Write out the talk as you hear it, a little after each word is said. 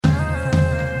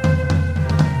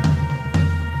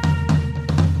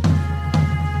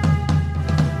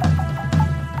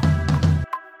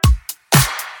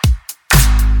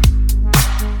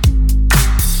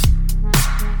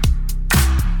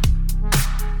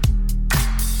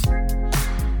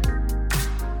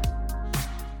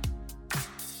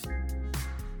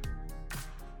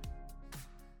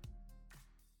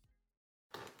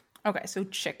Okay, so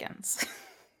chickens.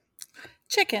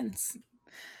 Chickens.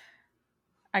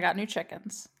 I got new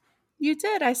chickens You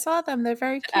did. I saw them. They're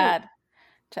very to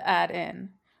cute. add in.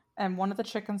 And one of the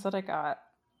chickens that I got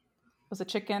was a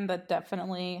chicken that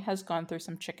definitely has gone through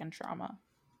some chicken trauma.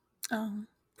 Oh,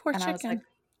 poor And I was like, chicken.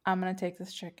 I'm gonna take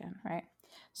this chicken, right?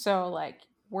 So like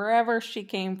wherever she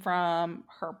came from,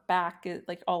 her back is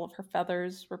like all of her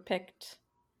feathers were picked.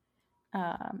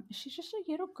 She's just a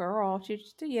little girl. She's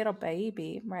just a little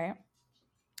baby, right?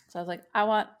 So I was like, I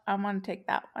want to take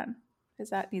that one because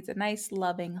that needs a nice,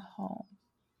 loving home.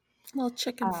 Little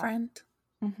chicken Uh, friend.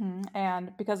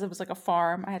 And because it was like a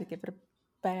farm, I had to give it a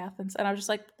bath, and I was just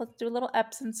like, let's do a little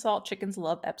Epsom salt. Chickens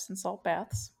love Epsom salt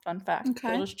baths. Fun fact,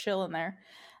 they'll Okay. just chill in there.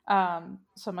 So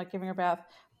I'm like giving her a bath,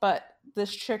 but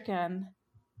this chicken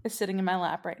is sitting in my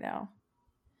lap right now,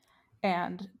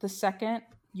 and the second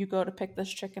you go to pick this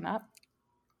chicken up,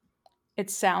 it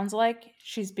sounds like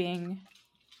she's being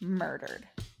murdered.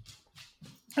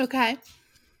 Okay.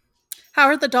 How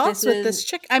are the This dogs with is this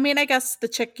chick? I mean, I guess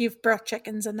you've brought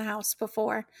chickens in the house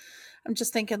before. I'm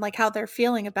just thinking like how they're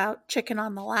feeling about chicken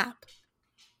on the lap.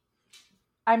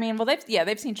 I mean, well,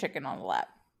 they've seen chicken on the lap.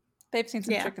 They've seen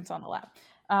some Yeah. chickens on the lap.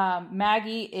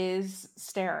 Maggie is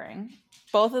staring.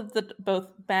 Both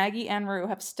Maggie and Rue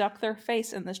have stuck their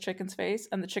face in this chicken's face,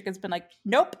 and the chicken's been like,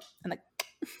 "Nope," and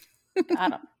like,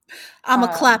 got him. I'm a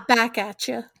Um, clap back at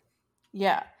you.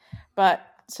 yeah, but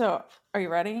so are you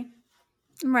ready?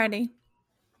 I'm ready.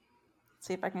 Let's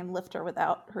see if I can lift her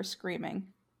without her screaming.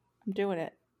 I'm doing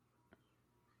it.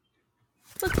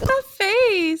 Look at that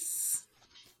face.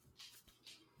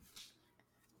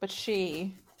 But let's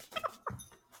see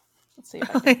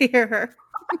if I I can. hear her.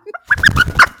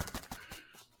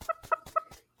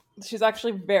 She's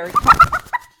actually very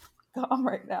calm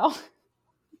right now.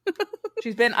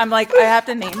 I'm like, I have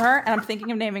to name her, and I'm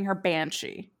thinking of naming her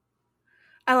Banshee.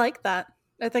 I like that.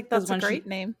 I think Because that's a great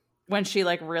name. when she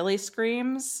like really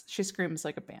screams, she screams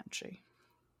like a banshee.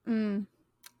 Mm.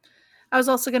 I was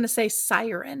also going to say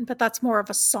siren, but that's more of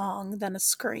a song than a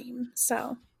scream.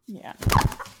 So, Yeah.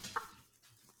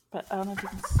 But I don't know if you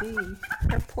can see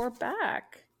her poor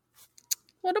back.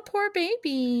 what a poor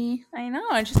baby. I know,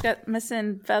 and she's got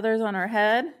missing feathers on her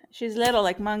head. She's little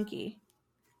like monkey.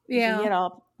 She's a Yeah.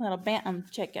 little bantam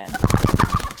chicken.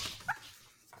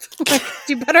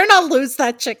 You better not lose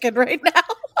that chicken right now.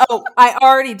 Oh, I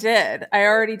already did.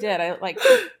 I like.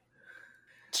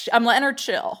 I'm letting her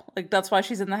chill. Like that's why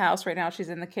she's in the house right now. She's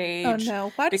in the Oh cage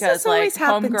no. Why does because this like always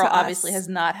happen homegirl to obviously us? has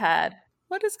not had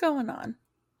What is going on?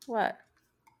 what?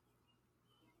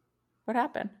 What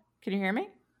happened? Can you hear me?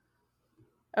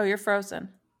 Oh, you're frozen.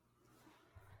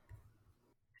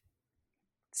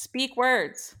 Speak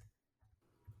words.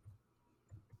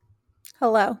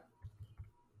 Hello.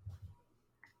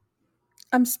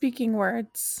 I'm speaking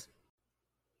words.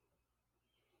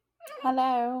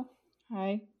 Hello.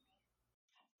 Hi.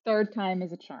 Third time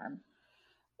is a charm.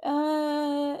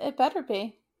 It better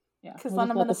be. Yeah, Because we'll then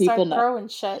just I'm let going to the people start know. throwing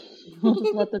shit. We'll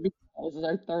just let the people know. This is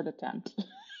our third attempt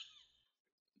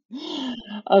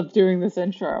of doing this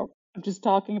intro. I'm just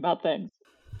talking about things.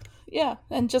 Yeah.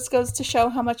 And just goes to show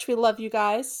how much we love you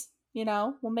guys. You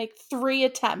know, we'll make 3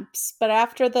 attempts, but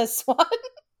after this one,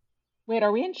 Wait,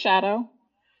 are we in shadow?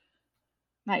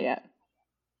 Not yet.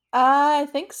 I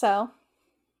think so.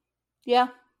 Yeah,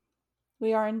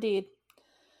 we are indeed.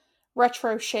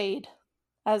 Retro shade,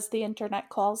 as the internet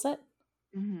calls it.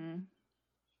 Mm-hmm.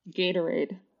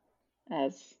 Gatorade,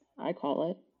 as I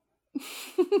call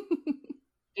it.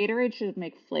 Gatorade should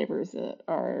make flavors that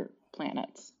are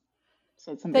planets.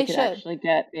 So that somebody They could should. actually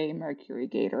get a Mercury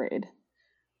Gatorade.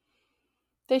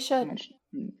 They I'm should.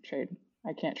 gonna trade.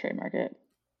 I can't trademark it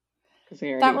because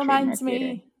they That already reminds trademarked Gatorade.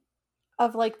 me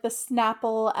of like the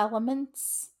Snapple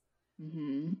elements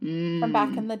from back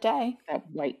Mm-hmm. in the day. That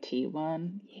white tea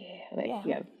one. Yeah, like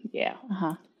Yeah. yeah.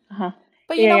 Uh-huh. Uh-huh.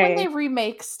 But you Yeah, know, yeah, when yeah. they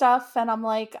remake stuff and I'm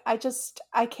like, I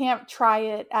can't try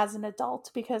it as an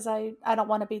adult because I don't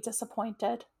want to be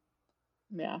disappointed.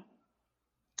 Yeah.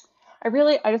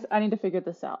 I need to figure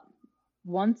this out.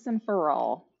 Once and for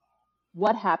all,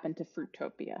 what happened to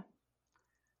Fruitopia?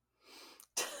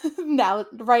 Now,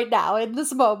 right now, in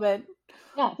this moment,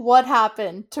 Yes. what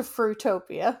happened to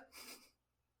Fruitopia?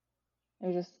 It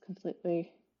was just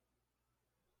completely.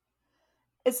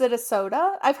 Is it a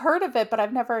soda? I've heard of it, but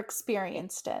I've never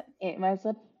experienced it. It was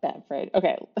a beverage.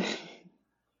 Okay.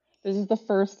 This is the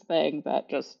first thing that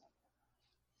just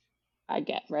I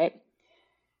get, right?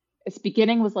 Its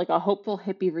beginning was like a hopeful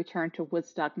hippie return to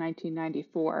Woodstock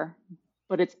 1994,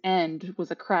 but its end was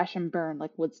a crash and burn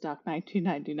like Woodstock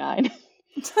 1999.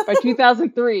 By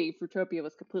 2003, Fruitopia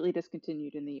was completely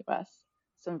discontinued in the US.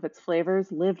 some of its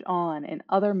flavors lived on in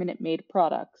other Minute Maid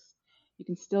products. You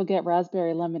can still get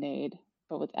raspberry lemonade,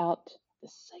 but without the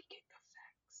psychic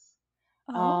effects.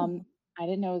 Oh, Um, I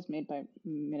didn't know it was made by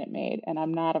Minute Maid, and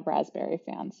I'm not a raspberry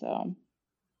fan, so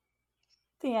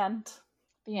the end.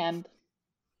 the end.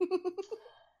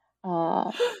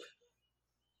 Uh,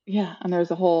 yeah, and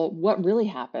there's a whole what really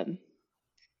happened.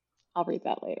 I'll read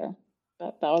that later.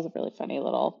 But that was a really funny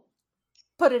little.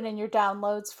 Put it in your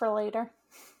downloads for later.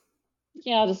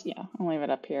 Yeah, I'll leave it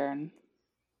up here and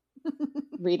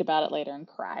read about it later and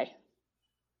cry.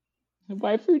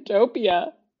 Why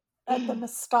Fruitopia? At the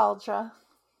nostalgia.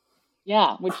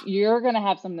 Yeah, which you're gonna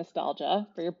have some nostalgia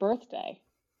for your birthday.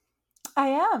 I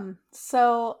am.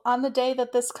 So on the day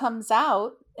that this comes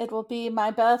out, it will be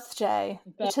my birthday.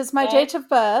 It is my Birthday? date of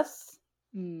birth,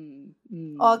 Mm,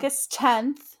 mm. August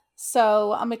 10th.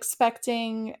 So I'm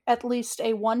expecting at least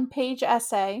a 1-page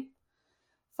essay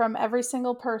from every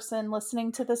single person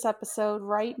listening to this episode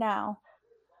right now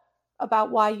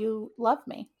about why you love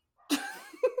me.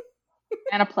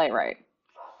 And a playwright.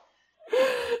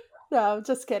 No,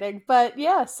 just kidding. But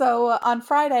yeah, so on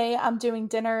Friday, I'm doing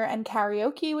dinner and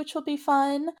karaoke, which will be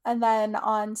fun. And then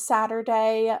on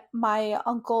Saturday, my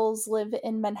uncles live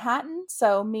in Manhattan.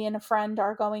 So me and a friend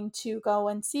are going to go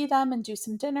and see them and do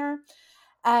some dinner.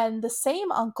 And the same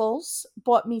uncles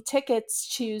bought me tickets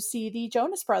to see the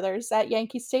Jonas Brothers at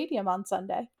Yankee Stadium on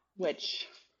Sunday. Which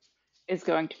is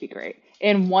going to be great.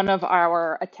 In one of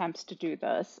our attempts to do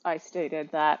this, I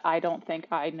stated that I don't think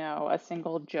I know a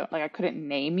single like I couldn't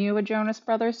name you a Jonas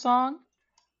Brothers song,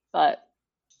 but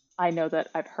I know that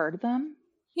I've heard them,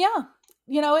 Yeah.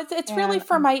 It's really and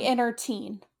for my inner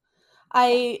teen.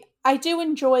 yeah, I do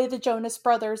enjoy the Jonas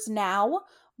Brothers now,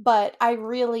 but I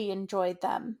really enjoyed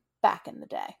them back in the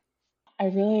day.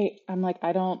 I'm like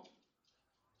I don't.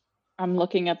 I'm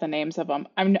looking at the names of them.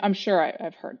 I'm sure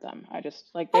I've heard them. I just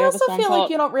like they I have a also song feel like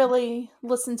called you don't really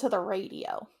listen to the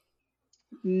radio.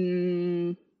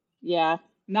 mm, yeah,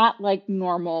 not like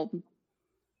normal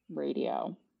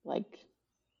radio. Like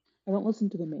I don't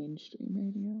listen to the mainstream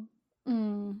radio.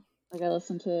 Mm. Like I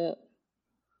listen to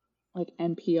like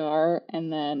NPR,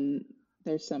 and then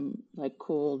there's some like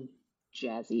cool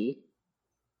jazzy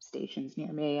stations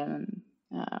near me, and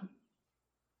uh,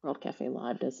 World Cafe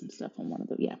Live does some stuff on one of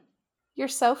the. Yeah, You're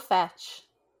so fetch.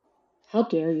 how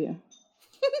dare you?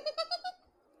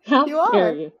 How You dare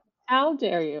are. you? How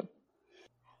dare you?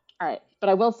 All right, but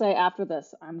I will say after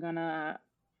this, I'm gonna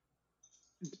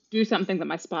do something that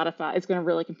my Spotify is gonna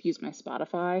really confuse my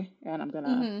Spotify, and I'm gonna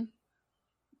Mm-hmm.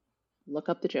 look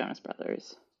up the Jonas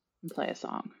Brothers and play a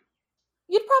song.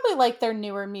 You'd probably like their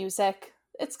newer music.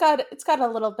 It's got a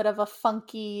little bit of a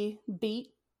funky beat,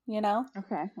 you know?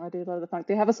 Okay, well, I do love the funk.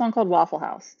 They have a song called Waffle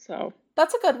House, so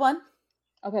That's a good one.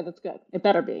 okay, that's good. It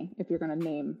better be if you're gonna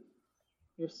name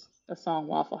your a song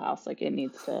Waffle House. Like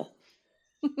needs to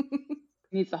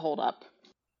hold up.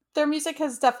 Their music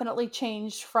has definitely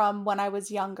changed from when I was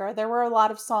younger. There were a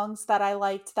lot of songs that I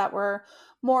liked that were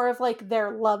more of like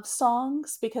their love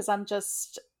songs because I'm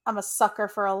a sucker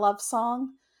for a love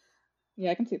song.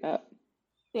 Yeah, I can see that.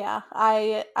 Yeah,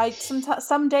 I sometimes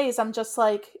some days I'm just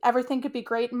like everything could be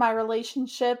great in my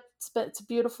relationship, but it's a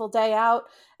beautiful day out,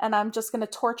 and I'm just gonna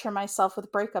torture myself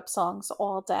with breakup songs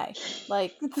all day.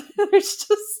 Like there's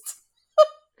just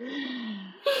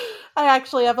I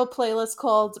actually have a playlist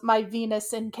called My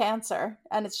Venus in Cancer,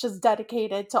 and it's just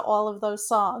dedicated to all of those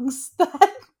songs.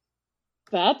 That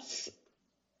That's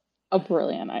a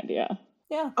brilliant idea.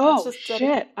 yeah, it's Oh just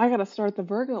shit! I gotta start the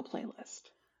Virgo playlist.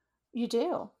 you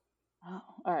do. Oh,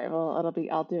 all right. Well,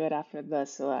 I'll do it after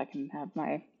this so that I can have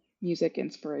my music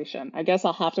inspiration. I guess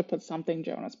I'll have to put something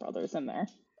Jonas Brothers in there.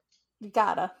 You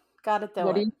gotta do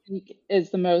What do it. you think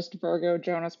is the most Virgo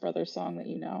Jonas Brothers song that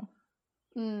you know?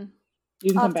 Mm,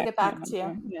 You can I'll come have to back get to me back on to you.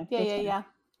 that. Yeah, Yeah, that's yeah, fine. yeah.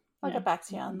 I'll Yeah, get back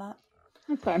to you that's on fine. that.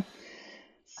 That's fine.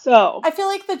 So, I feel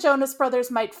like the Jonas Brothers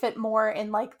might fit more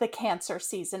in like the Cancer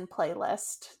season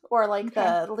playlist or like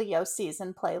okay. the Leo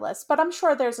season playlist, but I'm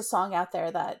sure there's a song out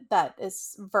there that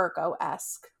is Virgo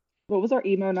esque. What was our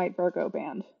emo night Virgo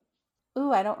band?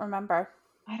 Ooh, I don't remember.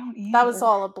 I don't That was either.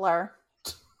 all a blur.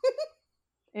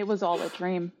 It was all a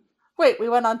dream. Wait, we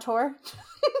went on tour?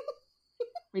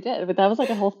 We did, but that was like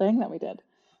a whole thing that we did.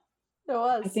 It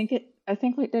was. I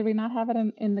think we did we not have it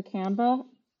in the Canva?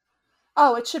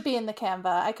 Oh, it should be in the Canva.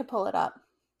 I could pull it up.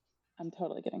 I'm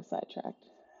totally getting sidetracked.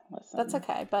 That's Listen,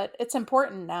 okay, but it's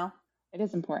important now. it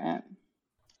is important.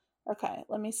 Okay,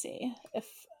 let me see if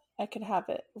I could have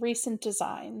it. Recent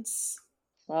designs.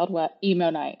 Wild Wet emo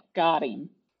night. Got him.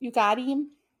 You got him?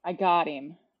 I got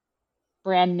him.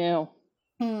 Brand new,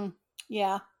 Hmm.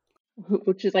 Yeah.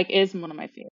 which is like is one of my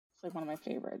favorites. It's like one of my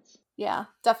favorites. Yeah,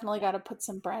 definitely Yeah. got to put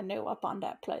some brand new up on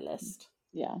that playlist.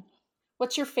 Yeah.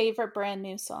 What's your favorite brand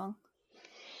new song?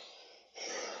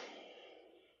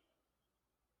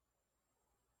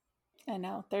 I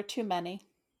know, there are too many.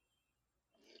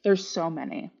 There's so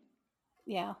many.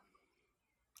 Yeah,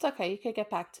 it's okay. You could get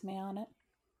back to me on it.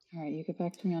 All right, you get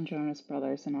back to me on Jonas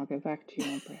Brothers, and I'll get back to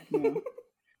you on Brand New.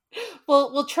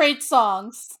 We'll trade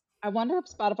songs. I wonder if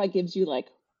Spotify gives you like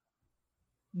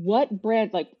what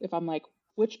brand, like if I'm like,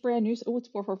 which brand new? Oh, it's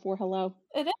 444. Hello.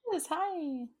 It is.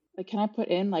 Hi. Like, can I put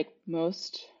in like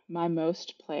my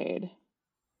most played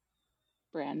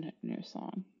brand new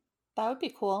song? That would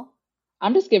be cool.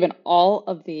 I'm just giving all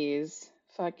of these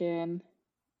fucking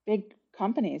big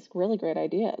companies really great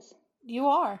ideas. You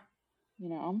are. You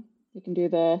know, you can do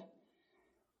the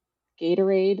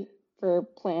Gatorade for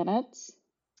planets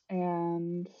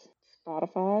and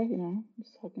Spotify,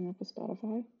 just hooking up with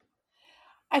Spotify.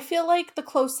 I feel like the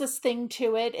closest thing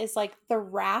to it is like the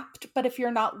Wrapped, but if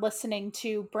you're not listening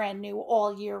to brand new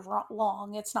all year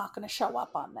long, it's not going to show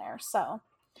up on there. So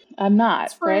I'm it's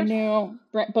not brand rude. new,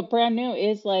 but brand new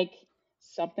is like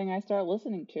something I start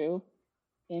listening to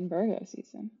in Virgo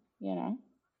season, you know?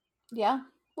 Yeah.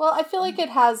 Well, I feel like Yeah, it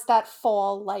has that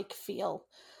fall like feel.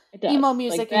 it Emo does. Like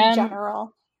music in them,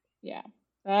 general. yeah.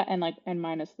 That and like and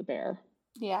minus the bear.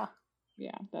 Yeah.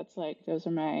 Yeah, that's like those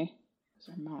are mine.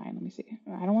 Let me see.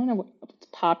 I don't want to know what's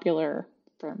popular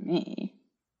for me.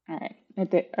 All right.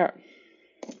 There's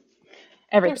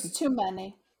Everything. too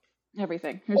many.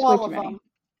 Everything. There's way All too of many. them.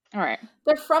 All right.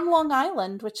 They're from Long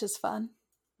Island, which is fun.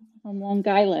 From Long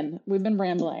Island. We've been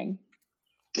rambling.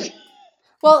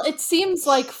 Well, it seems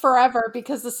like forever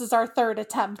because this is our third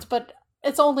attempt, but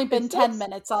it's only It's been still 10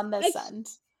 minutes on this it's end.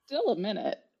 still a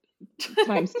minute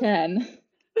times 10.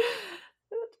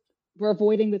 We're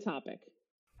avoiding the topic.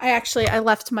 I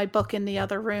left my book in the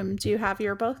other room. Do you have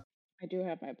your book? I do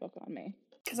have my book on me.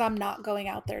 Because I'm not going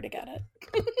out there to get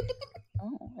it.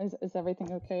 Oh, is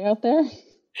everything okay out there?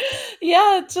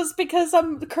 Yeah, just because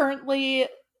I'm currently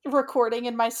recording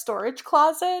in my storage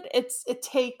closet, it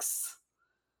takes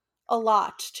a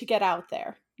lot to get out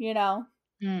there, you know?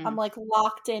 I'm Hmm. like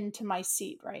locked into my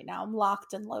seat right now. I'm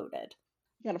locked and loaded.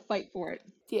 You gotta fight for it.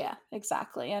 Yeah,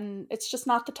 exactly. And it's just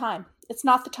not the time. It's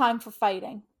not the time for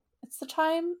fighting. It's the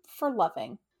time for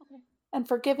loving Okay. and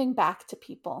for giving back to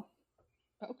people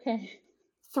Okay.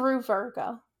 through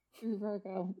Virgo.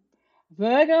 Virgo.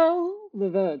 Virgo the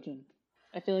Virgin.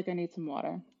 I feel like I need some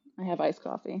water. I have iced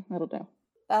coffee. That'll do.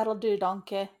 That'll do,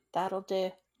 donkey. That'll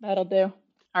do. That'll do.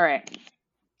 All right.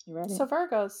 You ready? So,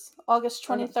 Virgos, August Virgos.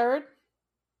 23rd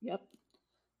Yep.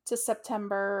 to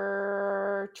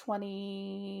September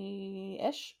 20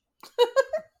 ish.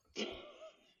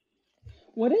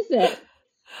 What is it?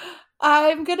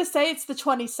 I'm going to say it's the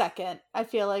 22nd. I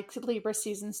feel like Libra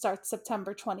season starts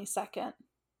September 22nd,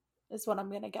 is what I'm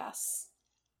going to guess.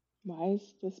 Why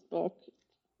is this book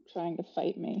trying to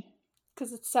fight me?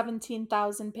 Because it's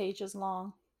 17,000 pages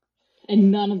long.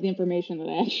 And none of the information that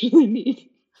I actually need.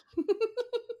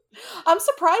 I'm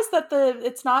surprised that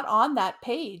it's not on that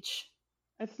page.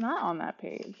 It's not on that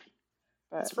page.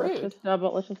 But It's rude.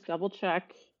 let's just double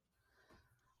check.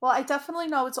 Well, I definitely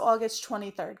know it's August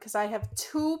 23rd because I have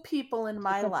two people in It's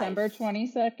my September life.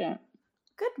 22nd.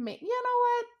 Good me. You know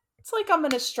what? It's like I'm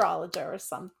an astrologer or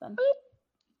something. Boop.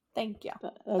 Thank you.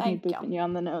 That was me Thank you. booping you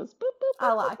on the nose. Boop, boop, I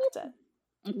boop, liked it.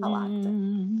 boop, I liked it.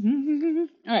 boop.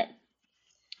 All right.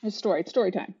 It's story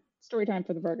time. Story time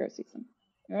for the Virgo season.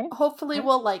 You ready? Hopefully, Yep.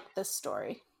 we'll like this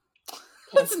story.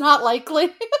 Okay. It's not likely.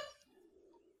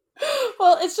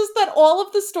 Well, it's just that all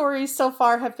of the stories so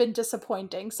far have been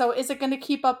disappointing. So, is it going to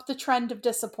keep up the trend of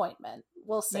disappointment?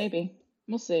 We'll see. Maybe.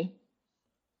 We'll see.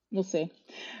 We'll see.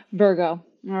 Virgo.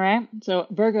 All right. So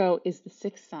Virgo is the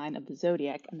sixth sign of the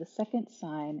zodiac and the second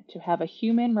sign to have a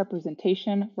human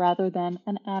representation rather than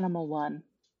an animal one.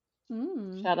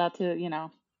 Mm. Shout out to,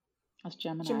 us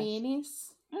Geminis.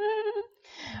 Geminis?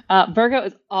 Virgo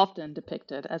is often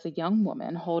depicted as a young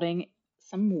woman holding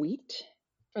some wheat,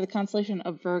 for the constellation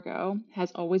of Virgo has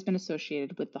always been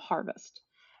associated with the harvest.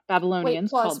 Wait,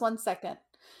 Babylonians pause called 1 second.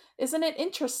 Isn't it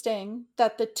interesting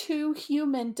that the two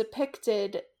human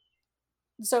depicted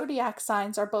zodiac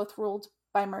signs are both ruled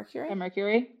by by Mercury?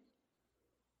 Mercury.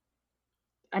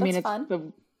 I mean, That's it's fun.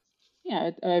 the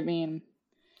yeah. I mean,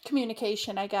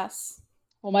 Communication, I guess.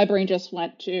 well, my brain just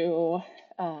went to,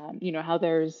 how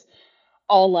there's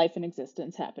all life and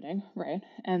existence happening, right?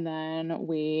 And then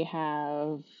we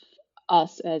have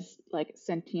us as like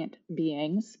sentient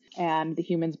beings, and the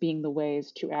humans being the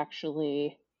ways to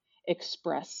actually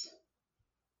express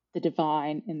the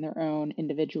divine in their own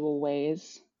individual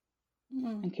ways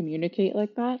Mm. and communicate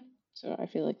like that. So I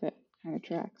feel like that kind of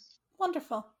tracks.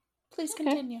 Wonderful. Please Okay.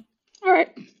 continue. All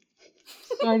right.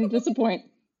 Sorry to disappoint.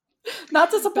 Not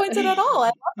But disappointed at all.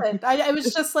 I love it. I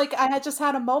was just like, I had just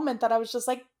had a moment that I was just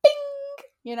like, bing,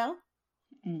 you know,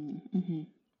 mm-hmm,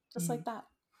 just mm. like that.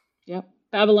 Yep.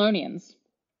 Babylonians.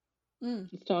 Mm.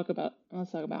 Let's talk about them.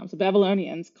 So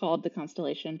Babylonians called the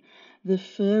constellation the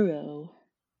Pharaoh,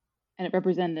 and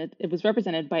it was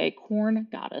represented by a corn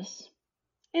goddess.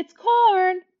 It's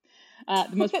corn. The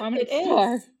most It prominent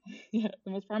star, is. yeah,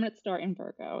 the most prominent star in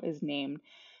Virgo is named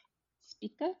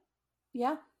Spica.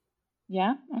 Yeah,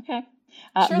 Yeah, okay. sure.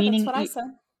 That's Meaning what I said.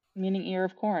 meaning ear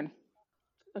of corn.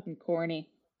 Fucking corny,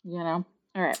 you know.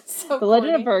 All right. So The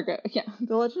legend of corny. Virgo. Yeah,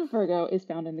 the legend of Virgo is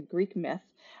found in the Greek myth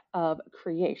of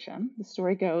creation. The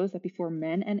story goes that before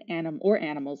men and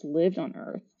animals lived on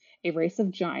Earth, a race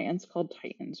of giants called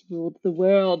Titans ruled the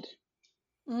world.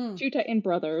 Mm. Two Titan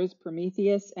brothers,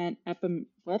 Prometheus and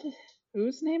what?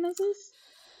 Whose name is this?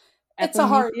 It's a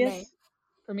hard name. Epimetheus?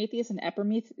 Prometheus and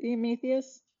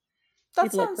Epimetheus? That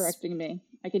People are sounds, correcting me.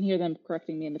 I can hear them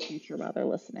correcting me in the future while they're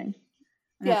listening.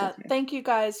 That's yeah. okay. Thank you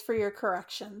guys for your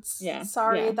corrections. Yeah,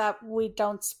 Sorry yeah. that we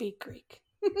don't speak Greek.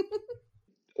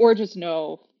 Or just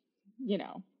know, you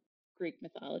know, Greek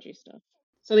mythology stuff.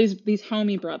 So these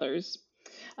homie brothers,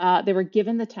 they were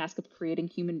given the task of creating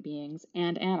human beings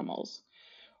and animals.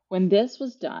 When this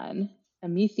was done,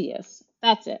 Emetheus,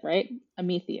 that's it, right?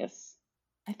 Emetheus.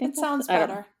 I think It that's, sounds I don't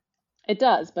know. better. It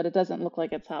does, but it doesn't look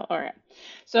like it's how. All right.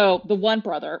 So the one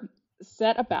brother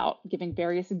set about giving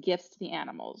various gifts to the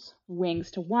animals, wings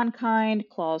to one kind,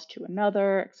 claws to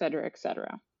another, etc.,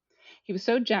 etc. He was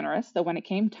so generous that when it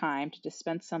came time to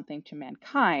dispense something to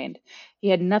mankind, he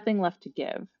had nothing left to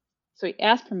give. So he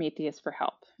asked Prometheus for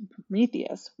help.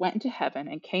 Prometheus went into heaven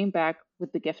and came back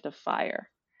with the gift of fire.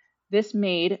 This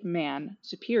made man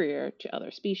superior to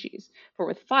other species, for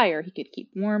with fire he could keep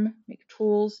warm, make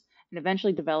tools, and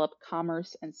eventually develop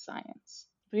commerce and science.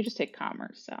 We just take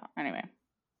commerce. So, anyway,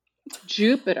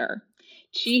 Jupiter,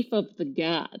 chief of the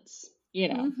gods,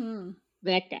 Mm-hmm.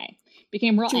 that guy,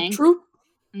 became real Troop angry. troop.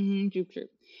 Jupiter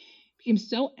became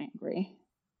so angry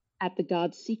at the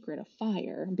god's secret of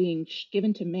fire being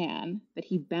given to man that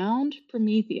he bound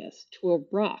Prometheus to a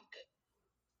rock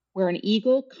where an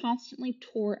eagle constantly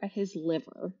tore at his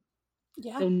liver,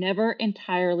 Yeah. though never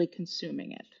entirely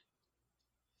consuming it.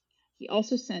 He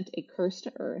also sent a curse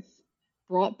to Earth,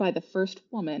 brought by the first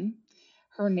woman.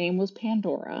 Her name was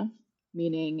Pandora,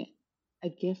 meaning a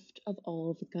gift of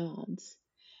all the gods.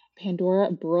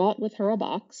 Pandora brought with her a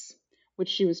box, which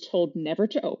she was told never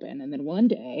to open, and then one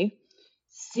day,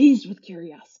 seized with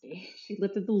curiosity, she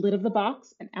lifted the lid of the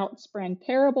box, and out sprang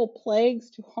terrible plagues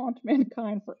to haunt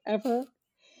mankind forever.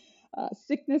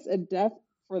 Sickness and death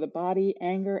for the body,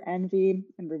 anger, envy,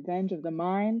 and revenge of the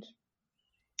mind.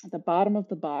 At the bottom of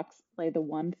the box lay the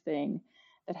one thing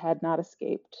that had not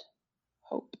escaped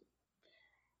hope.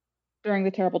 During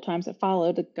the terrible times that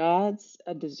followed, the gods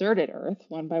deserted Earth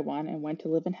one by one and went to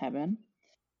live in heaven.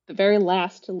 The very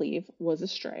last to leave was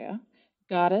Astraea,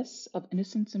 goddess of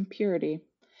innocence and purity.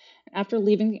 After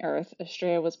leaving the earth,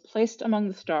 Astraea was placed among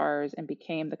the stars and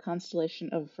became the constellation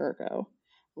of Virgo.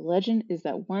 The legend is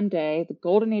that one day the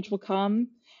golden age will come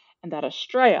and that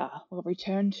Astraea will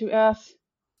return to earth.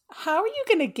 How are you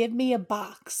going to give me a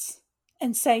box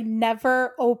and say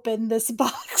never open this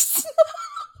box?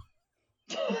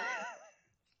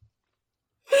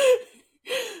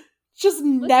 Just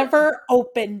Listen, never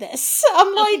open this.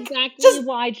 I'm that's like, exactly just,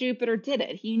 why Jupiter did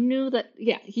it. He knew that,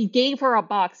 yeah, he gave her a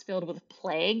box filled with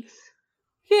plagues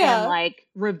and yeah, like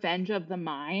revenge of the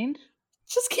mind.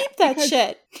 just Yeah, keep that because,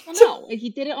 shit. well, no, he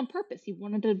did it on purpose. He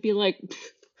wanted to be like,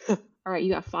 all right,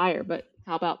 you got fire, but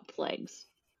how about plagues?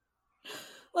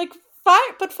 Like,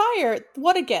 fire, but fire,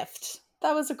 what a gift.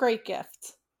 That was a great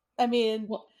gift. I mean,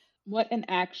 What, what an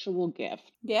actual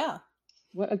gift. yeah.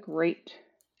 What a great,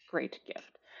 great gift.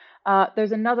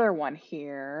 There's another one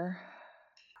here.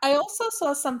 I also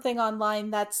saw something online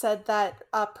that said that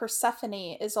Persephone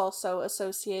is also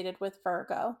associated with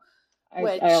Virgo, I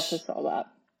also which saw that.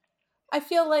 I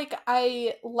feel like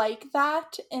I like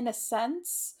that in a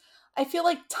sense. I feel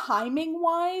like timing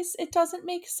wise, it doesn't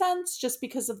make sense just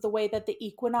because of the way that the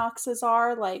equinoxes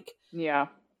are. Like, Yeah,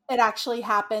 it actually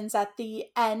happens at the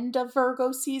end of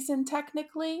Virgo season,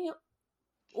 technically.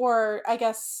 Or I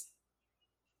guess,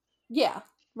 yeah,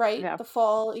 right? yeah, The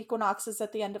fall equinox is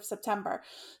at the end of September.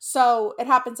 So it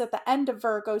happens at the end of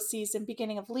Virgo season,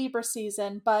 beginning of Libra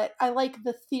season. But I like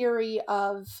the theory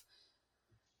of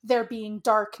there being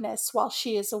darkness while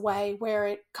she is away, where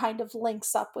it kind of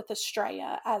links up with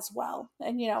Estrella as well.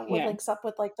 And, it yeah. links up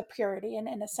with like the purity and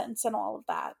innocence and all of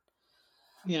that.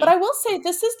 But Yeah. I will say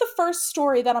this is the first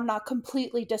story that I'm not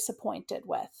completely disappointed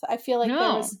with. I feel like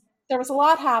No. there was a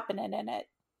lot happening in it.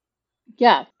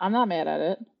 Yeah, I'm not mad at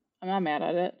it. I'm not mad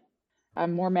at it.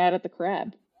 I'm more mad at the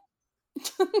crab.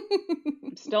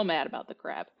 I'm still mad about the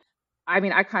crab. I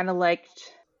mean, I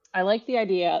liked the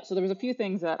idea. So there was a few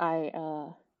things that I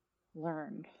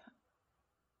learned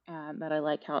that I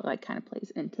like how it like kind of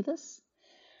plays into this.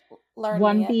 Learn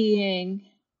One me it. being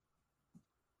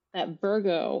that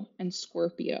Virgo and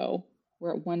Scorpio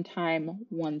were at one time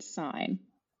one sign,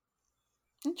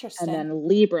 and Interesting. then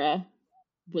Libra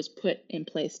was put in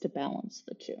place to balance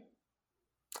the two.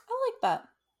 I like that.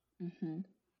 Hmm.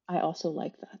 I also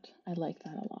like that. I like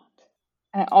that a lot.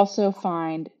 And I also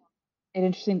find it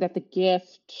interesting that the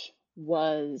gift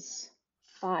was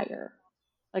fire.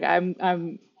 Like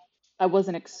I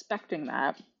wasn't expecting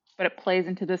that, but it plays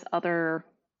into this other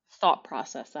thought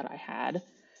process that I had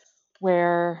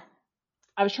where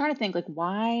I was trying to think like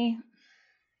why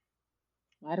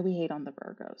do we hate on the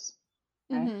Virgos,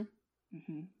 right? Hmm.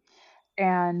 Hmm.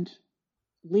 And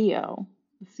Leo,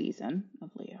 the season of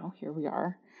Leo, here we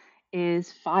are,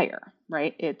 is fire,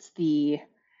 right? It's the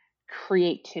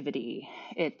creativity,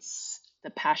 it's the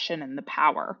passion and the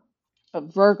power.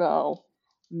 But Virgo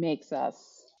makes us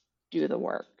do the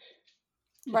work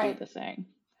to do Right. the thing.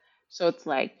 So it's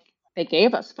like they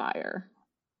gave us fire,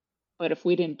 but if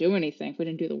we didn't do anything, if we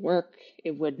didn't do the work,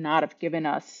 it would not have given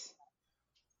us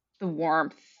the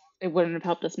warmth. It wouldn't have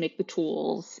helped us make the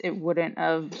tools. It wouldn't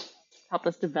have helped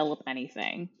us develop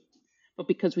anything. But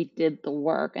because we did the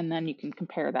work, and then you can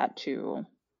compare that to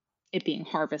it being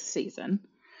harvest season,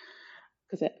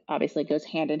 because it obviously goes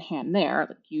hand in hand there.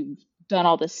 Like you've done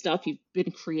all this stuff, you've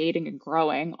been creating and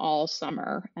growing all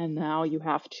summer, and now you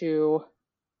have to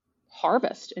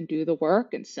harvest and do the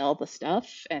work and sell the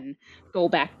stuff and go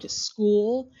back to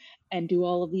school and do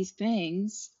all of these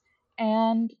things.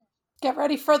 And Get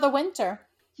ready for the winter.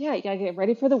 yeah, you gotta get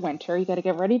ready for the winter. You gotta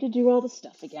get ready to do all the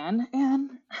stuff again. And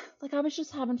like I was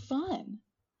just having fun.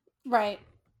 Right.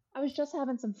 I was just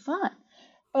having some fun.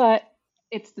 But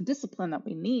it's the discipline that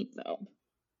we need though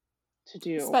to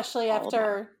do Especially all of that.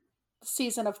 after the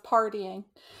season of partying.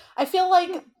 I feel Yeah,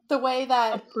 like the way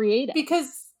that, of creating.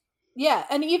 because, yeah,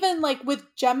 and even like with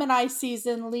Gemini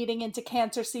season leading into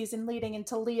Cancer season, leading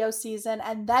into Leo season,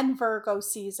 and then Virgo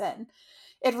season,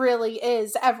 it really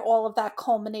is all of that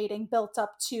culminating built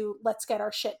up to let's get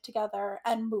our shit together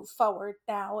and move forward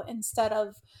now instead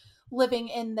of living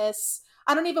in this.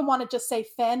 I don't even want to just say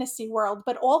fantasy world,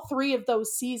 but all three of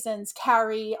those seasons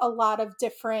carry a lot of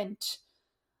different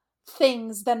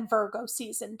things than Virgo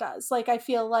season does. Like I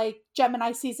feel like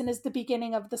Gemini season is the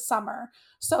beginning of the summer.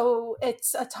 So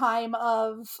it's a time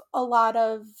of a lot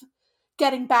of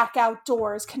getting back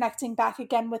outdoors, connecting back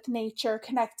again with nature,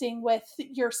 connecting with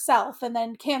yourself. And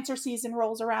then Cancer season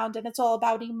rolls around and it's all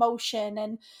about emotion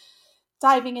and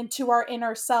diving into our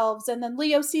inner selves. And then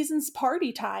Leo season's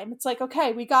party time. It's like,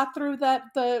 okay, we got through that.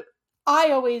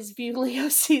 I always view Leo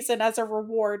season as a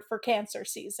reward for Cancer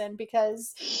season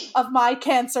because of my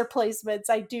Cancer placements.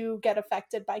 I do get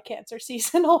affected by Cancer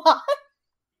season a lot.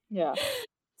 Yeah.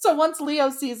 So once Leo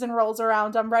season rolls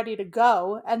around, I'm ready to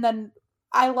go. And then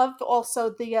I love also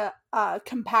the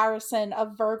comparison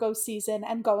of Virgo season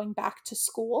and going back to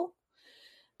school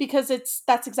because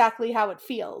that's exactly how it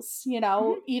feels,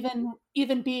 Hmm.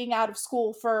 even being out of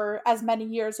school for as many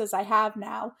years as I have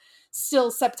now, still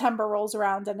September rolls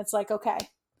around and it's like, okay,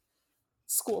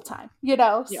 school time,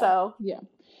 Yeah. so Yeah.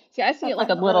 See, I see I it like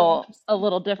find that really a interesting.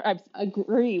 little different. I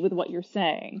agree with what you're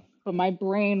saying, but my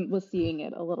brain was seeing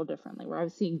it a little differently, where I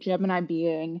was seeing Gemini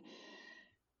being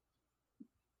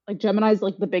like Gemini's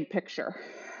like the big picture,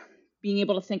 being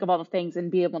able to think of all the things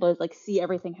and be able to like see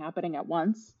everything happening at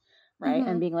once, right?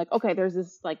 And Hmm. being like, okay, there's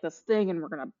this thing, and we're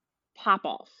gonna pop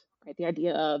off, right? The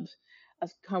idea of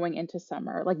us going into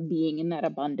summer, like being in that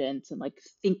abundance and like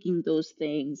thinking those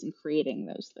things and creating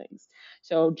those things.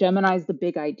 So Gemini's the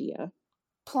big idea.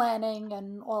 Planning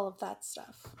and all of that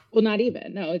stuff. Well, not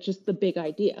even. No, it's just the big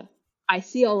idea. I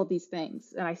see all of these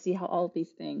things, and I see how all of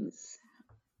these things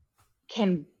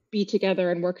can be together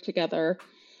and work together.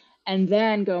 And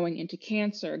then going into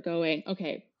Cancer, going,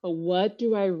 okay, but what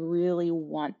do I really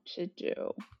want to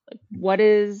do? Like,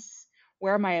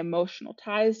 where are my emotional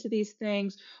ties to these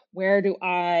things? Where do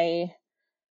I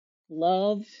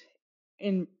love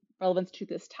in relevance to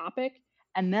this topic?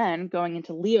 And then going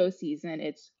into Leo season,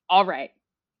 it's all right,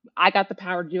 I got the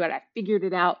power to do it. I figured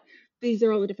it out. These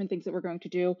are all the different things that we're going to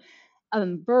do.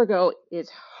 Virgo is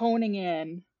honing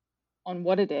in on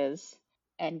what it is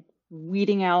and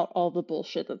weeding out all the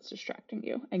bullshit that's distracting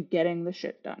you and getting the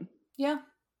shit done. Yeah.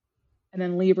 And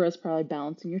then Libra is probably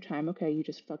balancing your time. Okay, you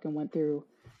just fucking went through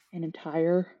an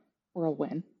entire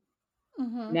whirlwind.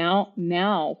 Mm-hmm.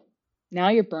 Now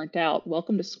you're burnt out.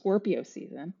 Welcome to Scorpio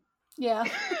season. Yeah.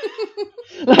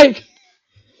 Like,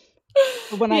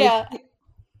 but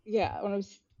Yeah. when I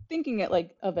was thinking it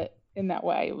like of it in that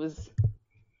way, it was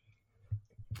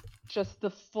just the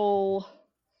full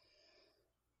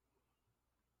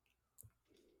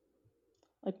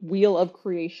like wheel of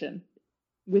creation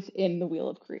within the wheel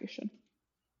of creation.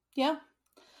 Yeah.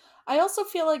 I also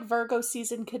feel like Virgo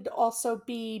season could also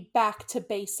be back to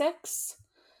basics.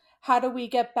 How do we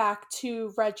get back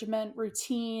to regiment,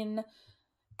 routine,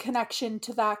 connection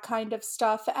to that kind of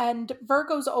stuff? And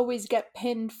Virgos always get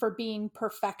pinned for being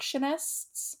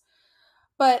perfectionists,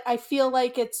 but I feel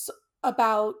like it's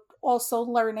about also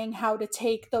learning how to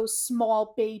take those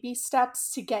small baby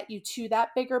steps to get you to that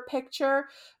bigger picture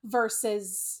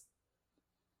versus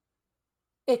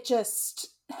it just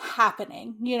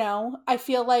happening, you know? I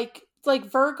feel like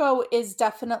Virgo is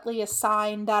definitely a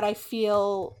sign that I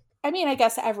feel, I mean, I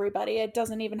guess everybody, it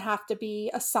doesn't even have to be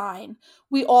a sign.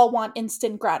 We all want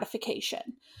instant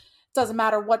gratification. Doesn't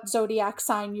matter what zodiac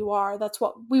sign you are, that's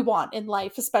what we want in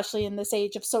life, especially in this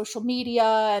age of social media.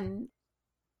 And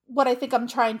what I think I'm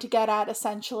trying to get at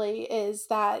essentially is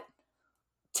that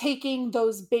taking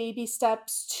those baby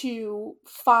steps to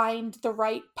find the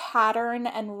right pattern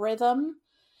and rhythm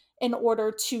in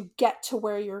order to get to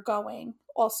where you're going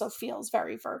also feels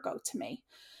very Virgo to me.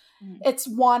 Mm. It's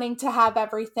wanting to have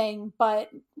everything,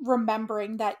 but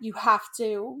remembering that you have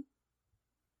to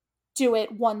do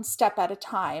it one step at a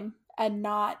time and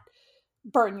not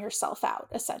burn yourself out,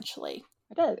 essentially.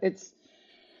 It does. It's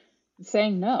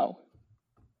saying no.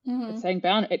 Mm-hmm. It's saying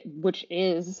bound, which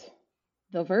is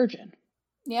the virgin.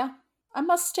 Yeah. I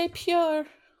must stay pure.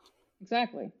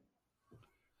 Exactly.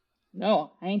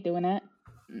 No, I ain't doing that.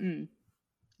 Mm-mm.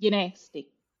 You nasty.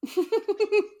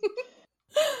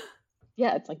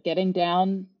 Yeah, it's like getting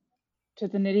down to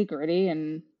the nitty gritty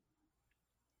and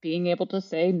being able to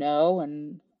say no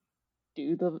and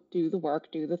do the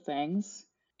work, do the things,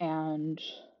 and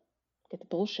get the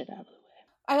bullshit out of the way.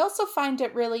 I also find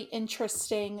it really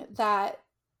interesting that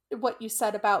what you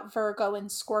said about Virgo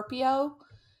and Scorpio,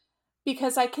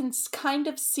 because I can kind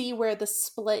of see where the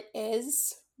split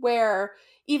is, where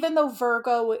even though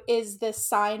Virgo is this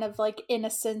sign of like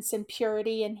innocence and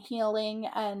purity and healing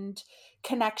and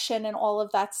connection and all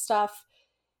of that stuff,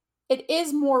 it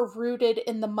is more rooted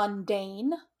in the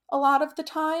mundane a lot of the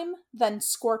time than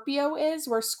Scorpio is,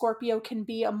 where Scorpio can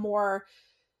be a more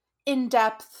in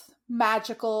depth,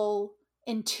 magical,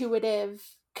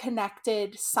 intuitive,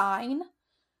 connected sign.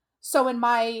 So in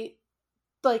my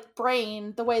like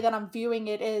brain, the way that I'm viewing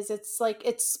it is it's like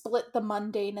it's split the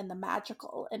mundane and the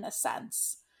magical in a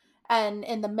sense. And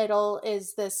in the middle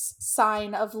is this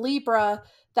sign of Libra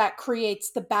that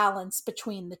creates the balance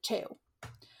between the two.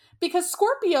 Because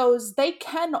Scorpios, they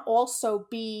can also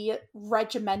be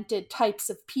regimented types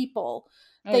of people.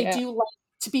 Oh They yeah, do like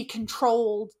to be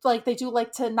controlled, like they do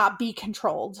like to not be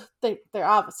controlled. They're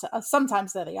opposite.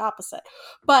 Sometimes they're the opposite.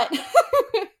 But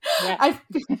yeah. I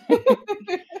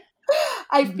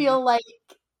I Mhm. feel like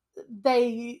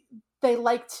they they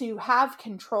like to have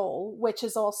control, which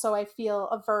is also I feel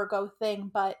a Virgo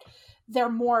thing, but they're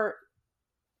more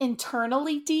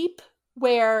internally deep,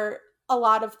 where a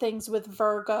lot of things with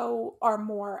Virgo are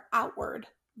more outward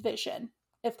vision,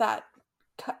 if that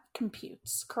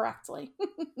computes correctly.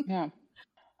 Yeah,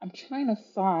 I'm trying to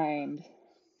find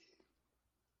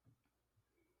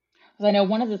because I know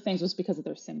one of the things was because of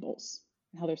their symbols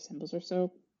and how their symbols are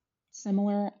so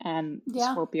similar, and the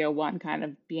Yeah. Scorpio one kind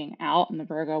of being out and the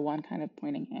Virgo one kind of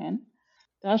pointing in.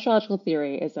 The astrological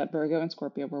theory is that Virgo and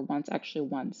Scorpio were once actually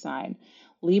one sign.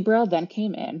 Libra then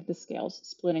came in, the scales,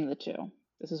 splitting the two.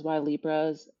 This is why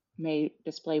Libras may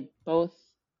display both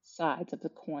sides of the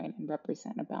coin and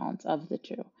represent a balance of the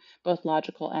two, both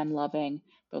logical and loving,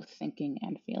 both thinking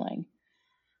and feeling.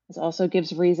 This also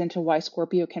gives reason to why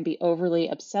Scorpio can be overly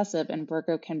obsessive and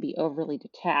Virgo can be overly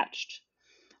detached.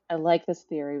 I like this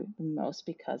theory the most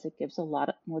because it gives a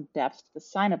lot more depth to the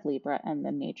sign of Libra and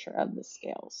the nature of the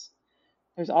scales.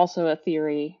 There's also a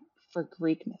theory for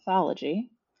Greek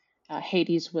mythology.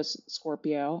 Hades was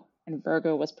Scorpio and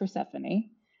Virgo was Persephone,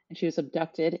 and she was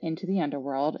abducted into the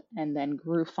underworld and then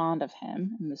grew fond of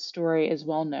him. And the story is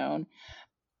well known.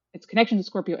 Its connection to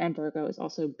Scorpio and Virgo is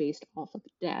also based off of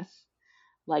death,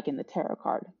 like in the tarot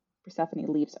card. Persephone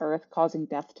leaves Earth, causing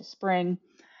death to spring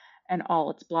and all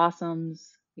its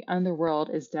blossoms. The underworld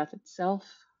is death itself.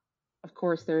 Of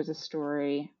course, there's a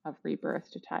story of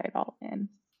rebirth to tie it all in.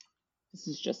 This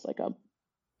is just like a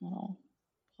little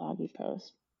bloggy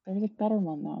post. There's a better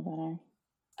one though that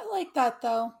like that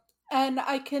though. And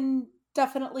I can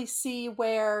definitely see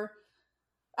where,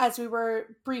 as we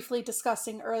were briefly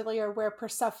discussing earlier, where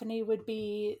Persephone would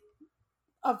be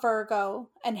a Virgo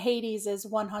and Hades is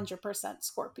 100%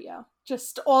 Scorpio.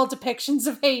 Just all depictions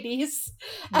of Hades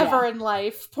Yeah. ever in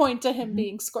life point to him Hmm.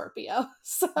 being Scorpio.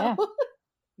 So Yeah.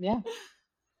 Yeah.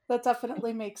 that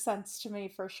definitely makes sense to me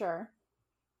for sure.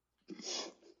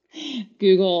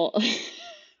 Google.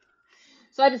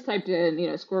 So I just typed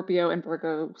in, Scorpio and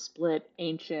Virgo split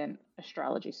ancient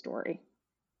astrology story,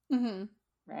 Mm-hmm.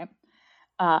 right?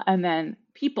 And then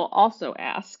people also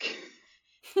ask,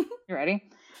 you ready?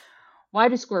 Why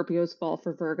do Scorpios fall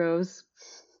for Virgos?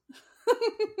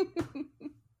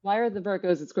 Why are the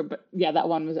Virgos and Scorpio? Yeah, that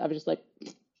one was, I was just like,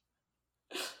 it's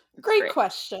Great great.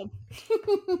 question.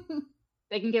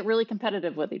 They can get really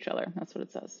competitive with each other. That's what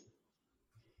it says.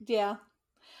 Yeah.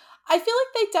 I feel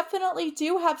like they definitely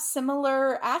do have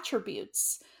similar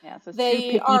attributes. Yeah, so it's two They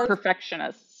picky are,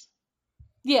 perfectionists.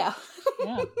 yeah,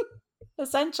 Yeah.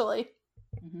 essentially.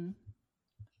 Hmm.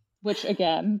 Which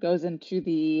again goes into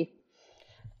the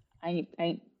I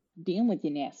ain't dealing with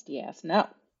you nasty ass. No.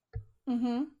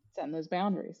 Mm-hmm. Send those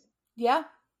boundaries. Yeah,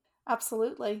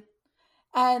 absolutely.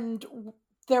 And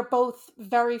they're both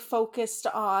very focused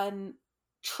on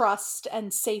trust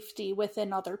and safety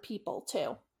within other people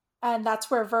too. And that's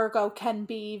where Virgo can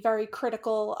be very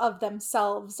critical of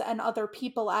themselves and other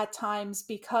people at times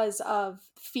because of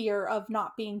fear of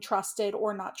not being trusted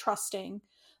or not trusting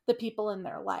the people in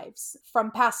their lives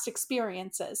from past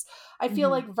experiences. I feel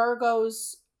Hmm. like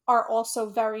Virgos are also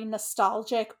very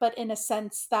nostalgic, but in a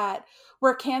sense that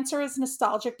where Cancer is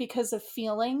nostalgic because of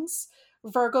feelings,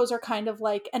 Virgos are kind of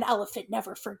like an elephant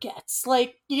never forgets,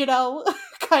 like,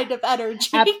 kind of energy.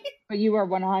 But you are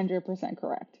 100%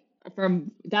 correct.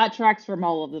 From that tracks from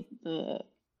all of the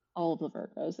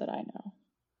Virgos that I know.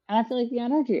 And I feel like the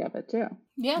energy of it too.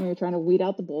 Yeah. You're trying to weed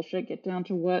out the bullshit, get down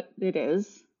to what it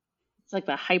is. It's like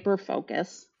the hyper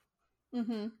focus.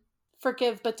 Mm-hmm.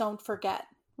 Forgive but don't forget.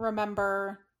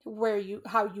 Remember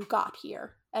how you got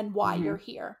here and why Hmm. you're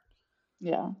here.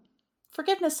 Yeah.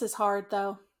 Forgiveness is hard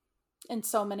though, in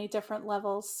so many different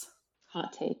levels.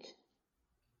 Hot take.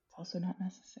 It's also not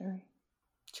necessary.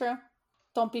 True.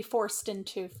 Don't be forced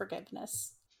into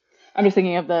forgiveness. I'm just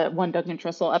thinking of the one Duncan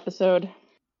Trussell episode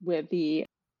with the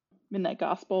Midnight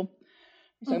Gospel.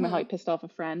 He's talking about how he Mm-hmm. pissed off a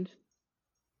friend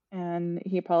and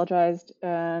he apologized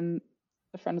and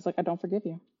the friend was like, I don't forgive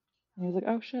you. And he was like,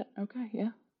 oh shit, okay, yeah.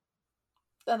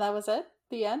 And that was it?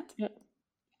 The end? Yeah.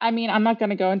 I mean, I'm not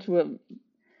gonna go into a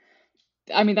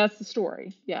I mean, that's the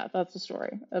story. Yeah, that's the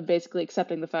story of basically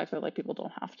accepting the fact that like people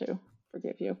don't have to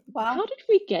forgive you. Wow. How did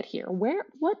we get here?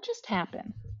 What just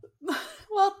happened?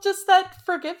 Well, just that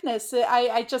forgiveness.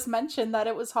 I just mentioned that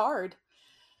it was hard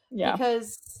Yeah.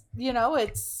 because,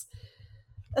 it's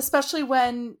especially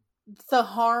when the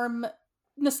harm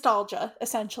nostalgia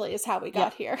essentially is how we Yeah.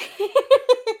 got here.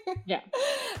 Yeah. And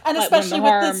Like when the especially with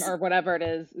harm this, or whatever it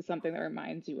is something that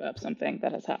reminds you of something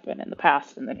that has happened in the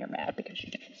past and then you're mad because you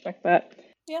didn't expect that.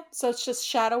 yeah, so it's just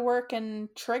shadow work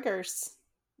and triggers.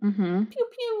 Mm-hmm. Pew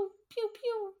pew pew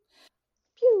pew.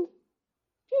 Pew,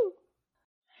 pew.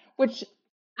 Which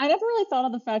I never really thought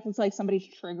of the fact it's like somebody's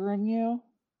triggering you,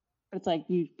 but it's like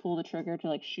you pull the trigger to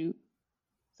like shoot.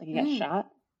 It's like you got Mm, shot.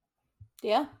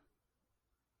 yeah.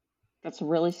 That's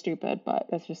really stupid, but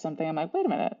that's just something I'm like, wait a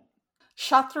minute.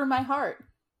 Shot through my heart.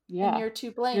 And Yeah. you're to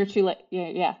You're blame. too late. Yeah,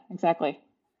 yeah, exactly.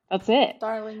 That's it.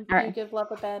 Darling, All you right. give love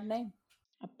a bad name.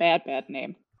 A bad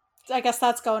name. I guess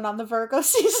that's going on the Virgo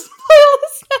season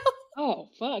playlist Oh,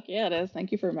 fuck. Yeah, it is.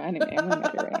 Thank you for reminding me. I'm looking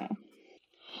at it right now.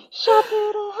 Shot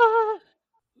through the heart.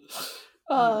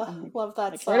 now. I'm Love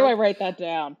that like, where do I song. write that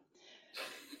down?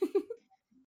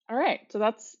 All right. So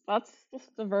that's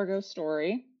the Virgo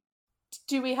story.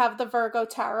 Do we have the Virgo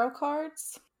tarot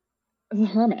cards? The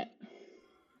Hermit.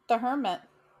 The Hermit.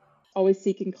 Always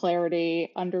seeking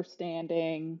clarity,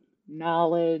 understanding,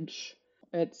 knowledge.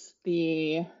 It's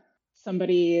the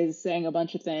somebody is saying a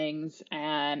bunch of things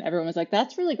and everyone was like,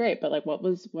 that's really great, but like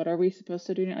what are we supposed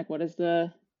to do now? Like what was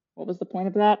the point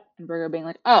of that? And Virgo being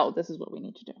like, oh, this is what we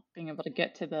need to do. Being able to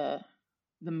get to the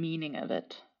meaning of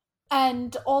it.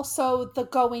 And also the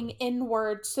going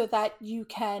inward so that you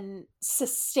can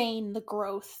sustain the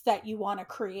growth that you want to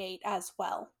create as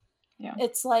well. Yeah.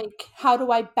 It's like, how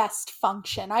do I best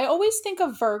function? I always think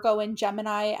of Virgo and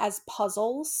Gemini as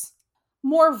puzzles.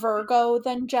 More Virgo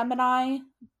than Gemini,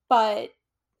 but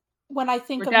when I We're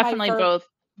think of my definitely Virgo, both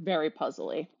very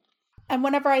puzzly. and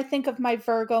whenever I think of my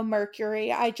Virgo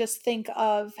Mercury, I just think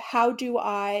of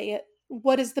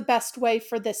what is the best way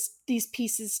for these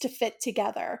pieces to fit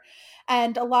together.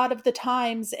 And a lot of the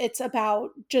times it's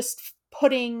about just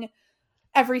putting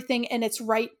everything in its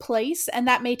right place. And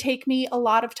that may take me a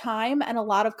lot of time and a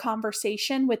lot of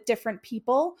conversation with different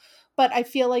people. But I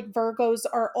feel like Virgos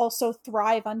are also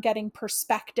thrive on getting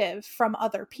perspective from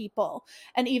other people.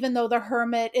 And even though the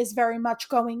hermit is very much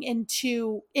going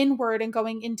into inward and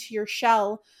going into your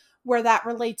shell, where that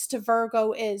relates to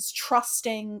Virgo is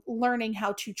trusting, learning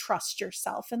how to trust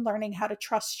yourself and learning how to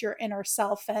trust your inner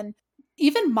self. And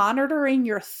even monitoring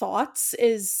your thoughts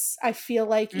is, I feel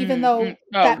like, even Mm-hmm. though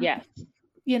Oh, that, yes.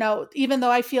 even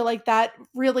though I feel like that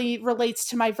really relates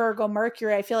to my Virgo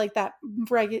Mercury, I feel like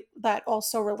that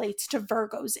also relates to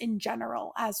Virgos in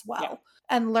general as Yeah. well.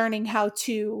 And learning how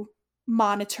to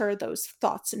monitor those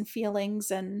thoughts and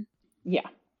feelings and Yeah.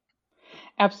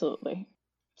 Absolutely.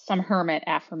 Some hermit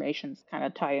affirmations kind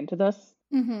of tie into this.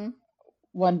 mm-hmm.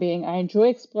 One being, I enjoy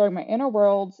exploring my inner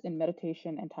worlds in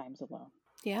meditation and times alone.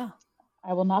 Yeah.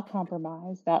 I will not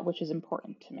compromise that which is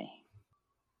important to me.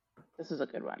 This is a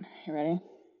good one. You ready?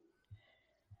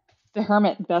 The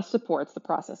hermit best supports the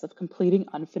process of completing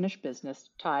unfinished business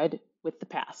tied with the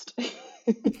past.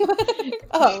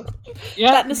 Oh,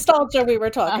 Yep. that nostalgia we were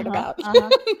talking Uh-huh. about. Uh-huh.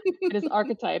 It is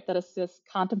archetype that assists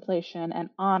contemplation and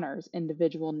honors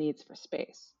individual needs for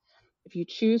space. If you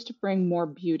choose to bring more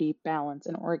beauty, balance,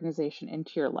 and organization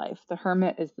into your life, the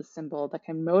hermit is the symbol that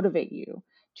can motivate you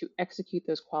to execute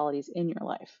those qualities in your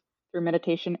life. Through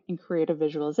meditation and creative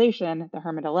visualization, the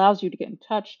hermit allows you to get in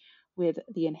touch with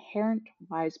the inherent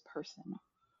wise person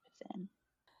within.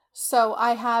 So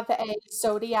I have a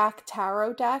zodiac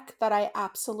tarot deck that I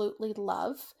absolutely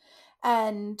love.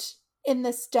 And in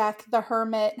this deck, the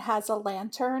hermit has a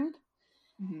lantern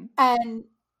Hmm. and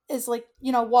is like,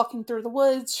 walking through the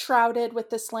woods shrouded with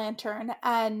this lantern.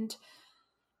 And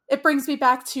it brings me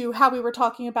back to how we were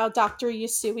talking about Dr.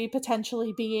 Yusui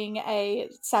potentially being a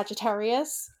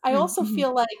Sagittarius. I also Mm-hmm.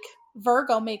 feel like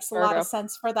Virgo makes a lot of Virgo.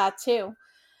 sense for that too.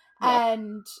 Yep.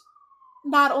 And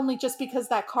not only just because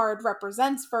that card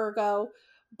represents Virgo,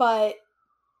 but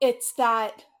it's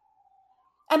that,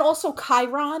 and also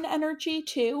Chiron energy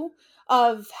too,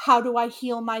 of how do I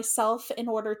heal myself in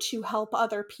order to help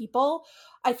other people.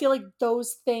 I feel like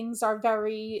those things are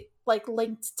very like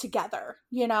linked together,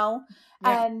 Yeah.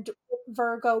 and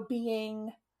Virgo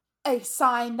being a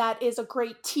sign that is a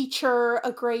great teacher,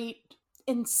 a great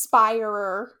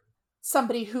inspirer,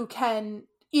 somebody who can,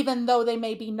 even though they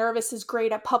may be nervous, is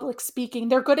great at public speaking.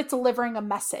 They're good at delivering a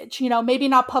message, maybe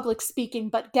not public speaking,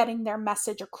 but getting their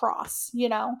message across.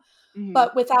 Hmm.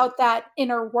 But without that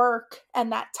inner work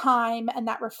and that time and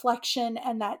that reflection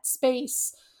and that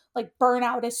space, like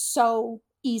burnout is so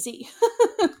easy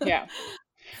Yeah.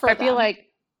 for I feel them.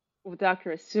 like with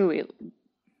Dr. Asui,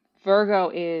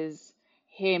 Virgo is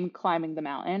him climbing the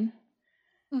mountain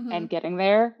Mm-hmm. and getting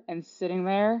there and sitting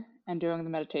there and doing the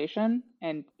meditation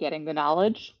and getting the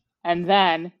knowledge. And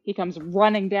then he comes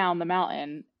running down the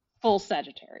mountain full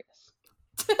Sagittarius.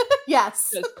 Yes.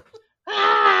 Just,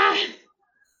 ah,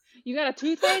 you got a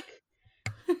toothache?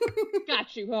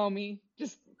 Got you, homie.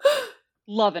 Just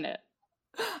loving it.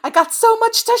 I got so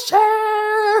much to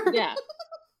share. Yeah.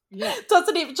 Yeah.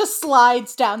 Doesn't even, just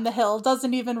slides down the hill,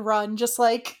 doesn't even run, just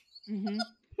like Mm-hmm.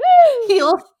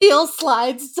 Woo! heel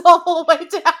slides the whole way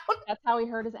down. That's how he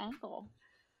hurt his ankle.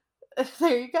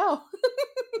 There you go.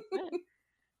 That's it.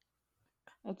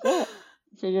 That's it.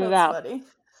 Figured it That's out. funny.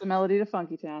 It's a melody to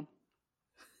Funky Town.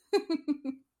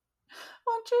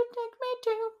 Won't you take me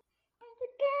to?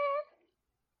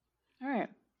 All right.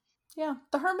 Yeah,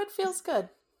 the hermit feels good.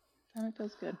 It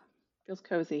feels good. Feels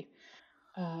cozy.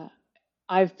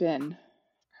 I've been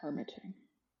hermiting.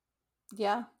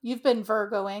 Yeah, you've been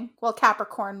Virgoing. Well,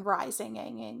 Capricorn rising,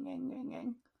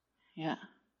 Yeah.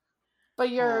 but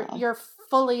you're Uh, you're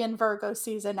fully in Virgo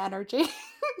season energy.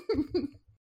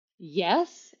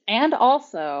 yes. And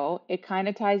also, it kind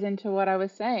of ties into what I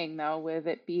was saying, though, with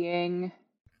it being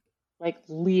like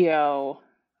Leo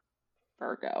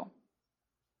Virgo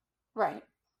Right.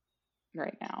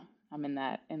 right now. I'm in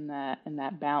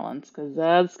that balance because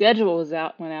the schedule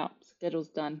went out. Schedule's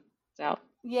done. It's out.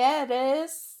 Yeah, it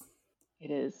is. It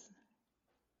is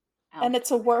And out.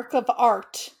 it's a work of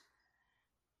art.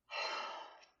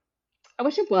 I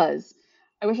wish it was.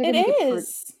 I wish I It could make it pretty.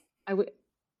 is. I would.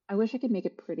 I wish I could make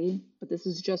it pretty, but this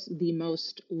is just the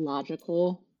most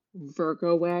logical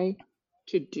Virgo way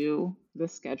to do the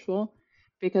schedule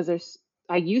because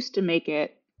I used to make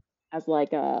it as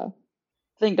like a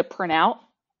thing to print out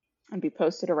and be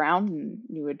posted around, and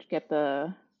you would get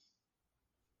the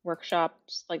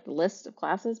workshops, like the list of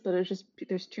classes, but it's just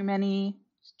there's too many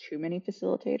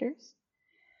facilitators,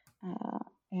 uh,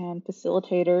 and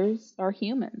facilitators are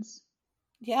humans,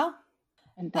 Yeah.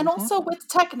 and And things also happen. with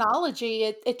technology,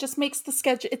 it just makes the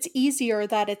schedule it's easier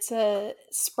that it's a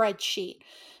spreadsheet.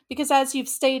 Because as you've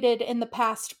stated in the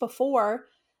past before,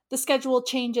 the schedule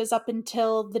changes up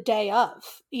until the day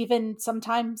of, even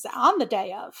sometimes on the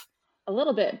day of. A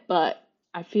little bit, but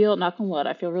I feel, knock on wood,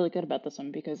 I feel really good about this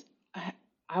one because I,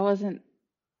 I wasn't,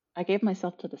 I gave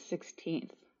myself to the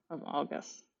 16th of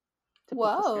August to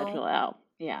put the Whoa. schedule out.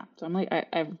 Yeah. So I'm like,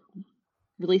 I've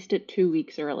released it 2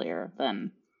 weeks earlier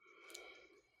than,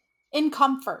 In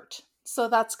comfort. So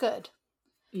that's good.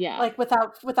 yeah. Like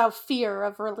without fear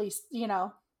of release,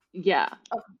 Yeah.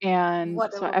 of And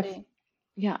what so it'll be.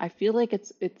 yeah, I feel like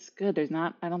it's good.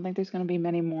 I don't think there's going to be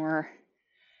many more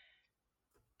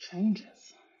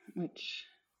changes, which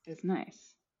is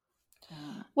nice.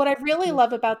 What I really Because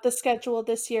love about the schedule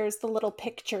this year is the little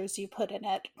pictures you put in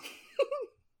it.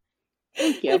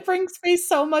 thank you. It brings me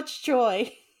so much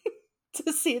joy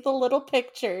to see the little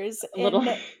pictures A little.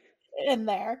 in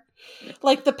there.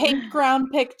 Like the paint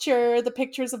ground picture, the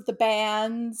pictures of the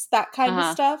bands, that kind of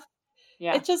Uh-huh. stuff.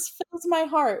 Yeah. It just fills my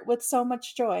heart with so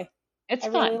much joy. It's I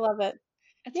really fun. love it.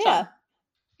 It's Yeah, fun.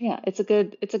 Yeah, it's a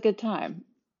good time.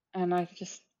 And I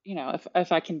just,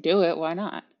 if I can do it, why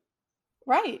not?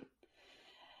 right.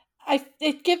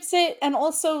 It gives it, and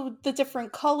also the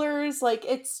different colors, like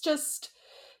it's just,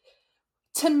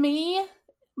 to me,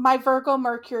 my Virgo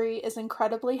Mercury is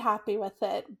incredibly happy with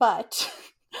it, but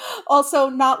also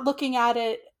not looking at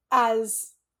it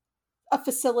as a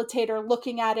facilitator,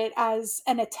 looking at it as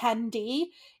an attendee,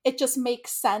 it just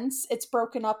makes sense. It's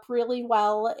broken up really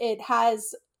well.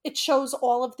 It shows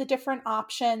all of the different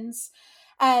options.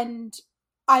 And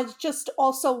I just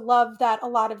also love that a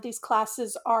lot of these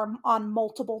classes are on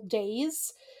multiple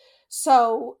days.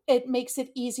 So it makes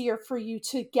it easier for you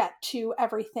to get to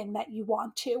everything that you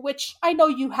want to, which I know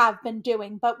you have been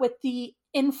doing, but with the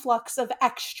influx of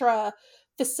extra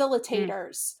Mm,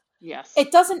 facilitators, yes,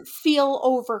 it doesn't feel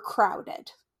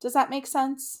overcrowded. Does that make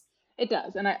sense? it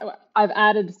does. And I've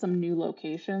added some new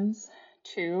locations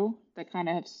too that kind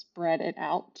of have spread it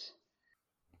out,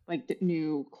 like the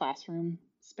new classroom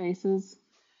spaces.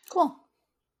 Cool.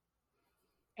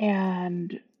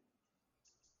 And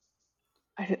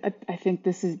I think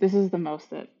this is the most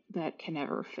that can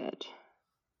ever fit.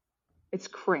 It's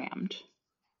crammed.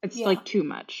 It's Yeah. like too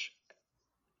much.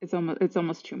 It's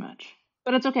almost too much.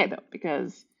 But it's okay though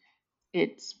because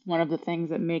it's one of the things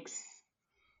that makes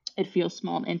it feel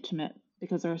small and intimate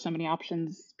because there are so many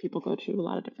options. People go to a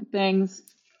lot of different things.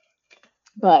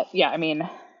 But yeah, I mean,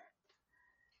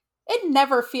 It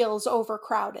never feels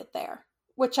overcrowded there,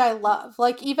 which I love.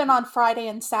 Like, even on Friday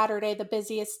and Saturday, the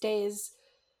busiest days,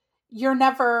 you're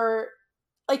never,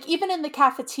 like, even in the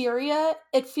cafeteria,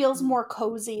 it feels mm, more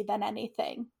cozy than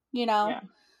anything, you know? yeah,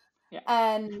 yeah,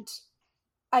 And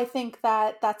I think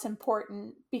that that's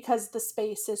important because the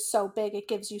space is so big. It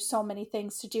gives you so many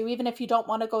things to do. Even if you don't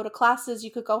want to go to classes,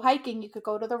 you could go hiking, you could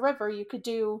go to the river, you could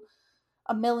do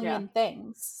a yeah. million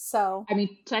things. So, I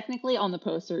mean, technically on the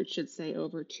poster it should say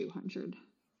over 200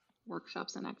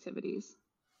 workshops and activities.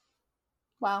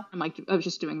 wow. I was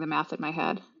just doing the math in my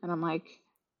head, and I'm like,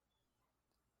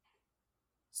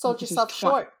 Sold because there's yourself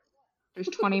 20, short. there's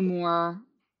 20 more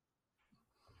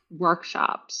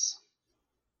workshops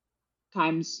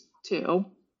times two,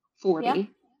 Yeah, 40,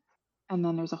 and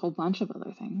then there's a whole bunch of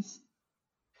other things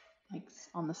like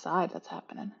on the side that's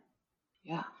happening.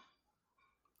 Yeah,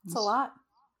 it's a almost, lot,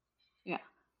 yeah.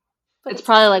 but It's it's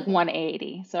probably like exciting.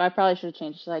 180, so I probably should have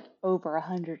changed to like over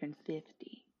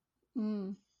 150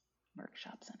 Mm,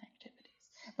 workshops and activities.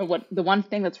 But what the one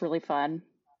thing that's really fun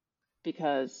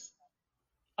because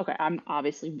okay, I'm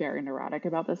obviously very neurotic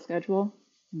about this schedule.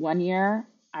 One year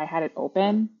I had it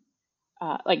open,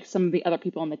 like some of the other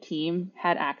people on the team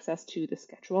had access to the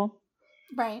schedule,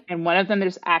 right. and one of them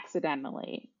just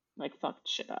accidentally like fucked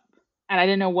shit up, and I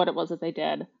didn't know what it was that they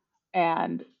did,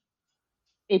 and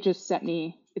it just sent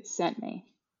me. It sent me.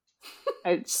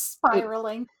 I, it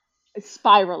Spiraling. It's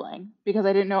spiraling because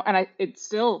I didn't know, and it's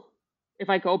still. If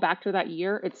I go back to that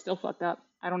year, it's still fucked up.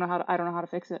 I don't know how to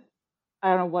fix it. I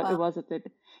don't know what it Wow. was that they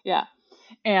did. Yeah,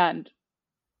 and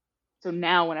so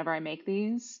now whenever I make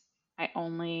these, I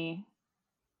only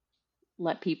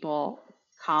let people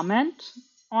comment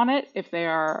on it if they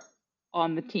are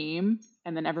on the team,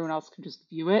 and then everyone else can just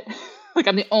view it. Like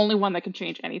I'm the only one that can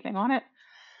change anything on it.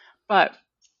 But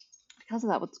because of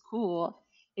that, what's cool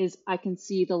is I can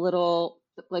see the little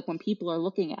like when people are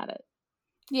looking at it.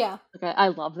 Yeah. Like I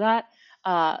love that.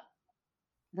 Uh,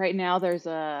 right now there's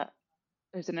an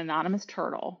anonymous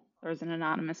turtle. There's an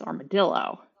anonymous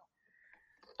armadillo.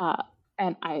 Uh,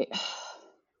 and I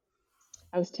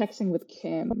was texting with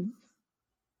Kim,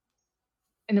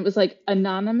 and it was like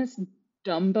anonymous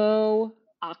Dumbo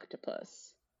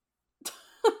octopus. It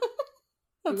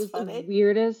That's was the funny.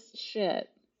 weirdest shit.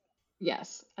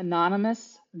 Yes,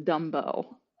 anonymous Dumbo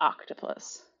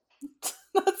octopus.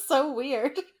 That's so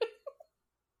weird.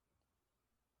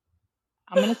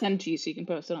 I'm gonna send it to you so you can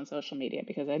post it on social media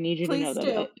because I need you to know Please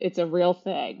that do. it's a real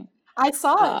thing. I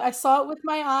saw it. Uh, I saw it with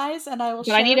my eyes, and I will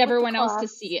but I share need it with the everyone else to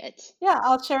class. see it. Yeah,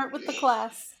 I'll share it with the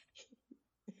class.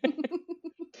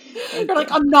 Thank You're like,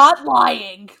 you. I'm not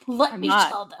lying. Let I'm me not.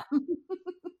 tell them.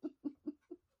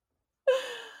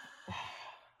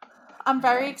 I'm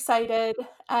very Anyway, excited,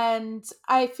 and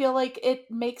I feel like it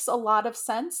makes a lot of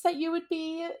sense that you would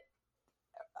be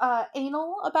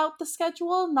anal about the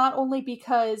schedule, not only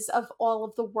because of all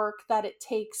of the work that it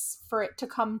takes for it to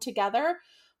come together,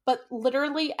 but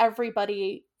literally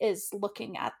everybody is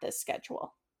looking at this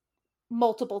schedule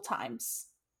multiple times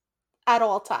at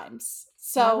all times.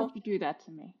 why would So, you do that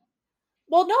to me?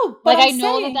 well, no, but Like, I'm I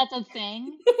know that saying, that's a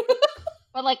thing,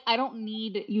 but like, I don't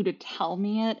need you to tell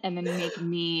me it and then make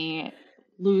me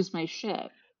lose my shit.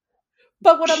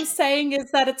 but what I'm saying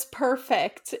is that it's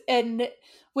perfect. And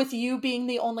with you being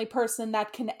the only person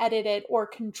that can edit it or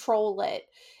control it,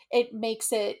 it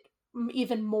makes it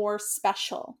even more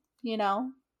special, you know?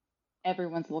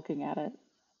 Everyone's looking at it.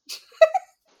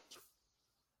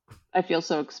 I feel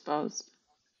so exposed.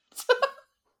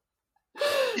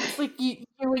 It's like you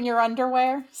in your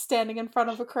underwear standing in front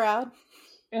of a crowd.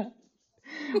 Yeah.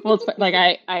 Well, it's like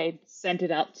I sent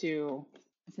it out to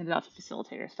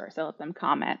facilitators first. I let them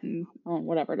comment and on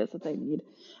whatever it is that they need,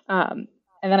 um,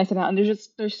 and then I sent it out. And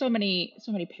there's so many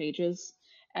pages,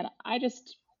 and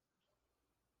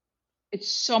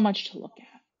it's so much to look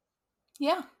at.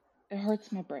 Yeah. It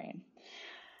hurts my brain.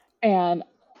 And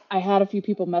I had a few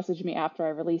people message me after I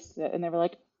released it, and they were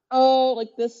like, "Oh,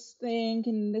 like this thing,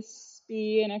 can this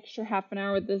be an extra half an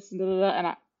hour with this?" And da, da, da. And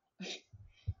I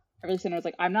released it, and I was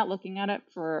like, "I'm not looking at it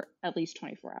for at least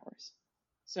 24 hours.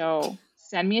 So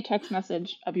send me a text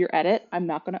message of your edit. I'm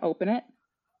not going to open it,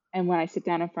 and when I sit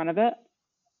down in front of it,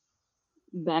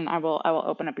 then I will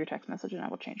open up your text message and I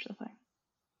will change the thing."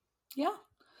 Yeah.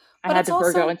 I But had it's to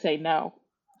Virgo also, and say no,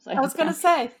 so I I have was going to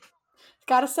boundaries. say,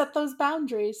 got to set those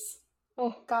boundaries.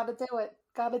 Oh. Got to do it.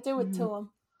 Got to do it to Hmm. them.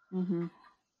 Hmm.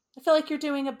 I feel like you're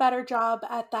doing a better job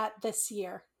at that this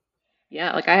year.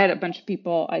 Yeah, like I had a bunch of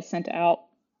people I sent out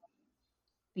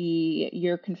the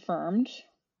 "you're confirmed"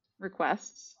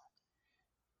 requests,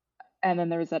 and then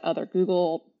there was that other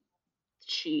Google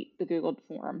sheet, the Google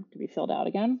form to be filled out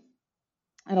again.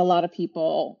 And a lot of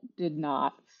people did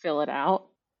not fill it out.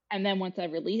 And then once I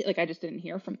released, like I just didn't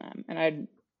hear from them. And I'd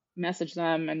message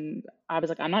them and I was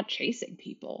like, I'm not chasing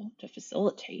people to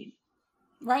facilitate.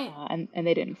 Right. And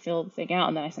they didn't fill the thing out.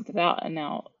 And then I sent it out. And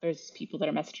now there's people that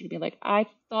are messaging me like, I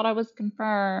thought I was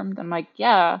confirmed. I'm like,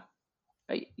 yeah,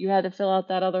 but you had to fill out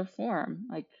that other form.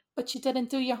 Like, But you didn't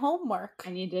do your homework.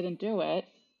 and you didn't do it.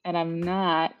 And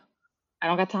I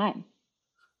don't got time.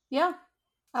 Yeah,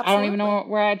 I don't even absolutely. know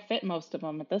where I'd fit most of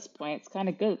them at this point. It's kind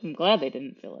of good. I'm glad they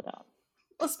didn't fill it out.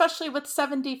 Especially with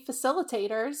 70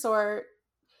 facilitators, or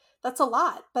that's a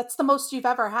lot. That's the most you've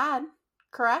ever had,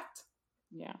 correct?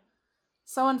 Yeah.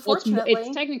 So Well, it's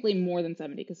unfortunately, technically more than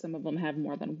 70 because some of them have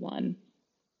more than one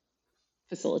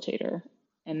facilitator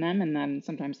in them, and then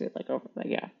sometimes they like over. Like,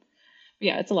 yeah, but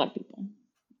yeah, it's a lot of people.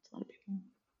 It's a lot of people.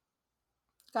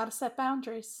 got to set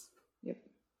boundaries. Yep.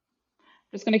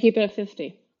 Just gonna keep it at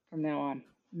 50 from now on.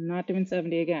 I'm not doing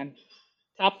 70 again.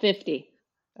 Top 50.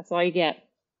 That's all you get.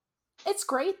 It's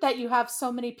great that you have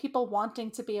so many people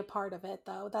wanting to be a part of it,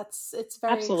 though. It's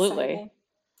very Absolutely. exciting.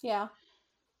 Yeah.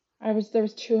 There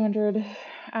was 200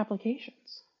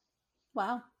 applications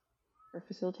Wow. for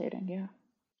facilitating. Yeah.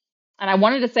 And I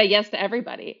wanted to say yes to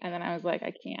everybody, and then I was like,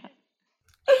 I can't.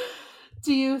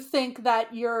 Do you think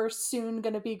that you're soon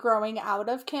going to be growing out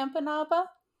of Campanava?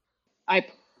 I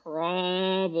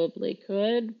probably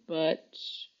could, but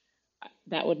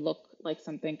that would look like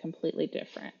something completely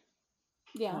different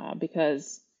Yeah.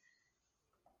 because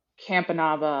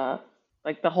Campanava,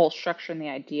 like the whole structure and the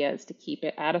idea is to keep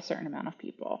it at a certain amount of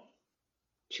people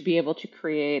to be able to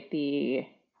create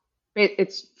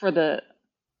it's for the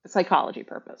psychology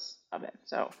purpose of it.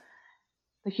 So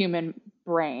the human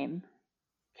brain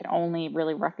can only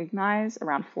really recognize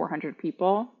around 400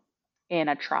 people in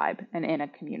a tribe and in a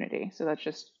community. So that's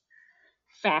just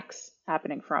facts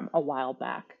happening from a while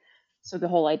back. So the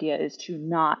whole idea is to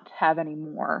not have any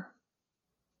more,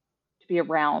 to be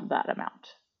around that amount,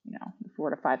 the 4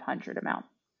 to 500 amount.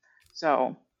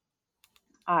 So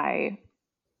I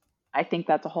I think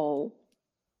that's a whole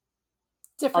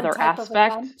Different other type of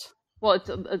aspect. event. Well,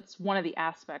 it's one of the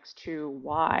aspects to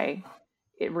why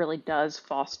it really does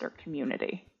foster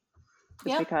community.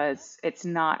 is Yeah. because it's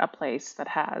not a place that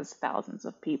has thousands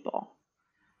of people.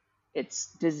 It's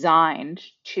designed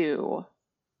to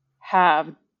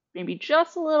have maybe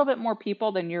just a little bit more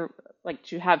people than you're like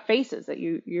to have faces that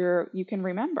you can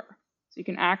remember. So you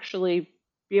can actually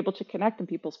be able to connect and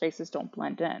people's faces don't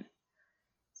blend in.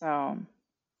 So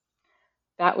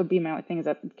that would be my only thing is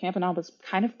that Camp Anal was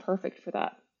kind of perfect for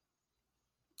that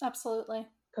Absolutely.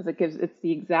 because it's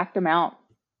the exact amount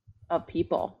of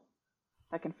people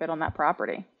that can fit on that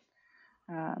property.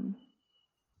 Um,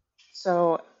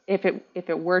 so if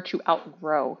it were to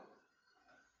outgrow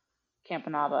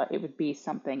Campanava, it would be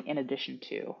something in addition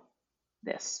to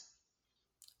this.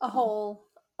 A So whole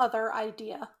other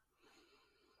idea.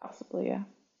 possibly, yeah.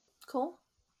 Cool.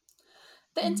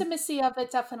 The Mhm. intimacy of it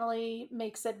definitely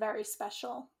makes it very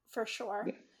special, for sure.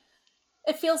 Yeah.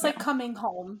 It feels like Yeah. coming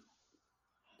home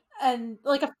and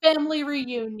like a family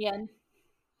reunion.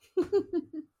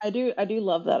 I do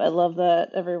love that. I love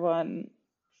that everyone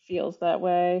feels that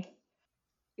way.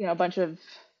 A bunch of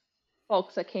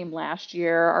folks that came last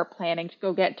year are planning to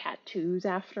go get tattoos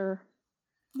after.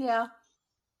 Yeah.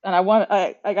 And I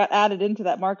got added into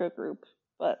that Marco group,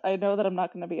 but I know that I'm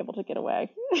not going to be able to get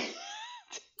away.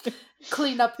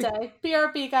 Cleanup day.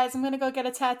 BRB, guys. I'm gonna go get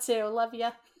a tattoo. Love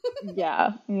ya.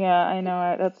 Yeah, yeah, I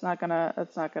know. That's not gonna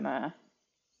work.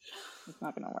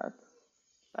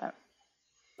 But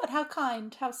But how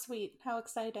kind, how sweet, how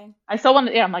exciting. I still want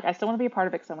to. Yeah, I'm like, I still want to be a part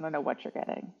of it because I want to know what you're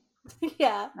getting.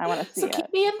 Yeah. I want to see So keep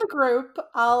it. me in the group.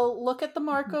 I'll look at the Hmm.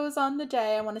 Marcos on the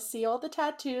day. I want to see all the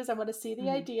tattoos. I want to see the Hmm.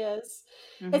 ideas.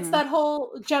 It's Hmm. that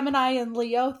whole Gemini and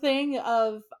Leo thing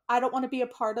of I don't want to be a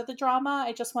part of the drama.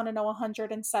 I just want to know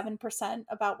 107%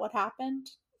 about what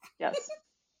happened. Yes,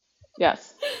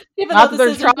 yes. Even though Not that this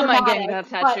there's isn't drama in getting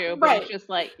dramatic, that but tattoo, but it's right. just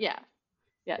like, yeah,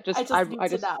 yeah. I Just just need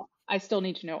to know. I still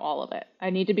need to know all of it. I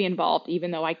need to be involved,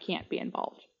 even though I can't be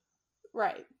involved.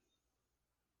 Right.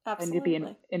 I need to be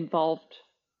Absolutely. involved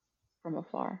from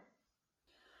afar.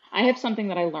 I have something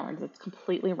that I learned that's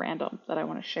completely random that I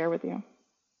want to share with you.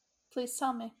 Please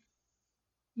tell me.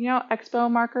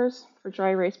 Expo markers for dry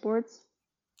erase boards?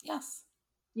 Yes.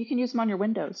 You can use them on your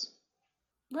windows.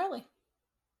 Really?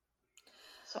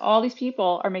 So all these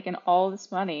people are making all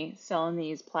this money selling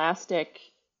these plastic,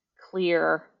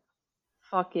 clear,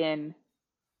 fucking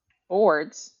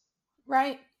boards,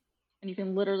 Right. and you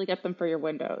can literally get them for your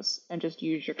windows and just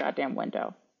use your goddamn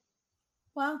window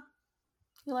Wow.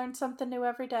 You learn something new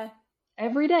every day.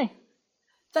 every day.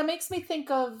 That makes me think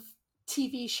of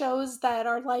TV shows that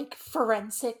are like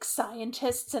forensic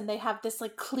scientists and they have this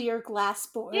like clear glass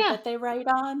board Yeah, that they write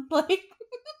on. Like,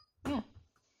 yeah,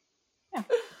 yeah.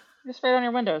 Just right on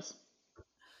your windows.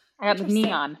 I got the interesting.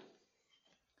 neon.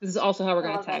 This is also how we're I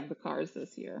gonna love it. tag the cars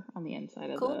this year on the inside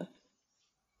of Cool. the.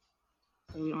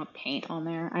 So we don't have paint on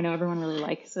there. I know everyone really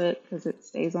likes it because it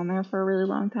stays on there for a really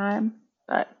long time,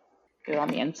 but do it on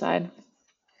the inside.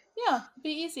 Yeah, be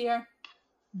easier.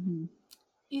 Hmm.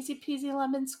 Easy peasy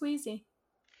lemon squeezy.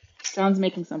 John's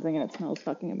making something and it smells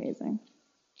fucking amazing.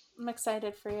 I'm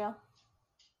excited for you.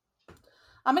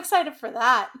 I'm excited for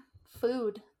that.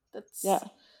 Food. Yeah. That's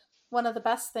one of the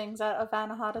best things out of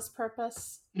Anahata's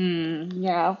purpose.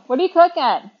 Yeah. What are you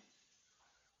cooking?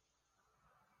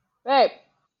 Babe.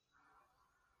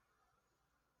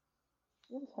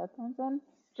 Do you have his headphones in?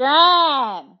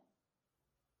 John!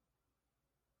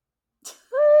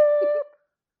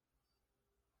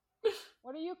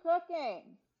 What are you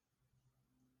cooking?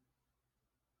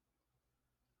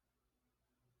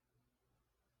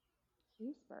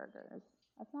 Cheeseburgers.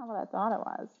 That's not what I thought it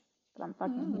was. But I'm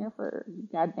fucking Mm. here for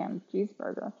goddamn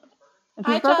cheeseburger. A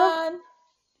Hi, cheeseburger? John.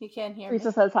 He can't hear Teresa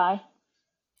me. says hi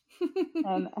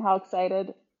and how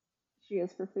excited she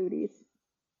is for foodies.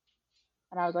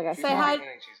 And I was like, I Say can't. hi.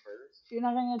 She's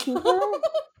not getting a cheeseburger?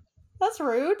 That's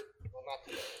rude.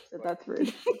 So that's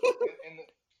rude.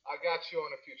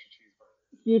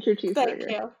 Future Thank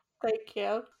cheeseburger. you. Thank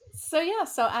you. So yeah,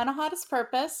 so Anahata's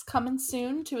Purpose coming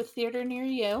soon to a theater near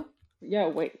you. Yeah,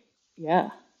 wait. Yeah.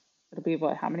 It'll be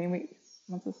what, how many weeks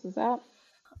once this is out?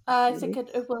 I 3 think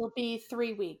weeks? it will be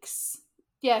 3 weeks.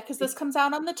 Yeah, because this comes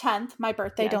out on the 10th. My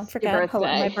birthday, don't Yes, your forget. Hello,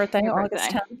 my birthday. birthday, Your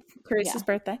August birthday. 10th. Teresa's Yeah,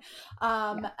 birthday.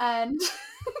 yeah, And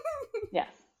yes.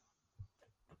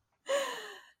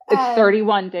 It's and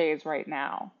 31 days right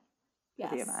now for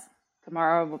the event. yes.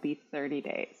 Tomorrow will be 30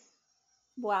 days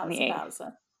on the Wowza 8th.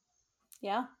 bowza.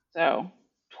 Yeah. So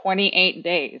 28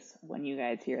 days when you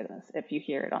guys hear this, if you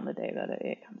hear it on the day that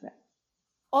it comes in.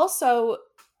 Also,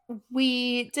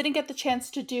 we didn't get the chance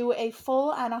to do a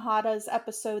full Anahata's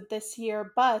episode this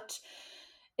year, but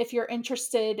if you're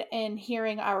interested in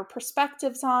hearing our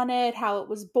perspectives on it, how it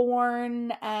was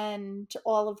born, and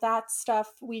all of that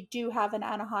stuff, we do have an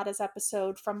Anahata's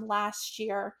episode from last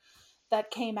year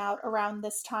that came out around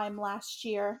this time last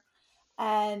year.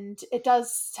 And it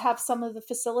does have some of the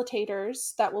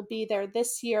facilitators that will be there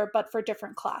this year, but for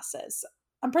different classes.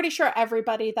 I'm pretty sure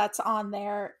everybody that's on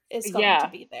there is going to Yeah.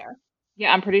 be there.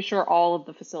 Yeah, I'm pretty sure all of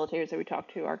the facilitators that we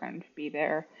talked to are going to be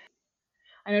there.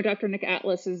 I know Dr. Nick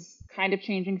Atlas is kind of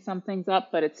changing some things up,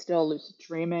 but it's still lucid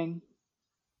dreaming.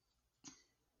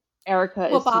 Erica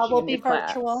is Wabah teaching will a be new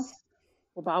virtual. class.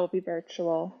 Wabah will be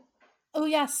virtual. Oh,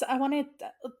 yes. I want to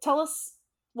tell us,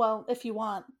 well, if you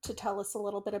want to tell us a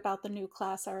little bit about the new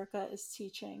class Erica is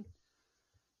teaching.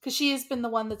 Because she has been the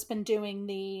one that's been doing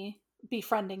the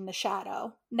befriending the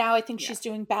shadow. Now I think Yeah. she's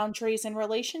doing boundaries in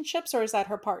relationships, or is that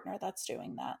her partner that's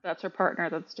doing that? That's her partner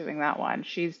that's doing that one.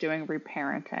 She's doing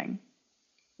reparenting,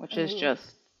 which is Ooh.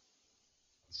 just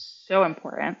so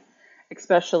important,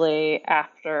 especially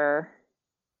after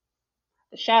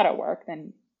the shadow work,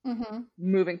 then Mm-hmm.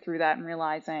 moving through that and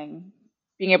realizing,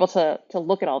 being able to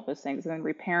look at all those things, and then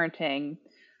reparenting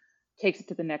takes it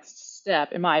to the next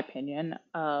step, in my opinion,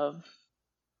 of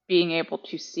being able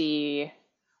to see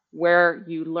where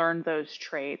you learned those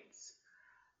traits,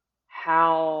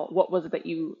 what was it that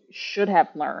you should have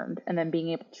learned, and then being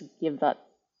able to give that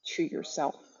to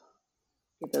yourself,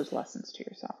 give those lessons to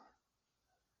yourself.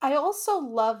 I also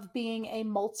love being a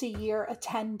multi year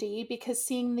attendee because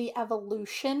seeing the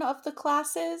evolution of the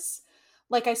classes,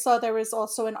 like I saw there was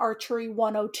also an Archery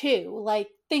 102, like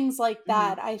things like Hmm.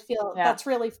 that. I feel Yeah, that's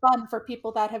really fun for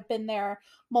people that have been there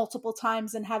multiple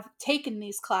times and have taken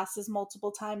these classes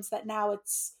multiple times, that now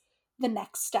it's the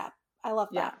next step. I love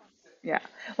yeah, that. yeah.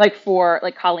 Like for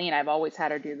like Colleen, I've always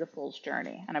had her do the Fool's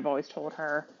Journey, and I've always told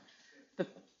her, the,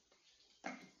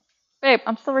 "Babe,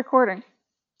 I'm still recording. Get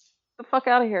the fuck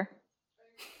out of here.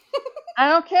 I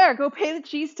don't care. Go pay the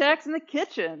cheese tax in the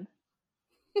kitchen."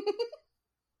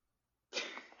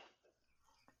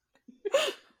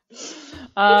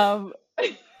 um,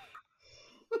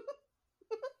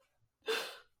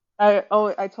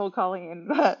 I told Colleen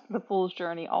that the Fool's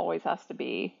Journey always has to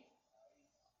be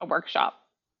a workshop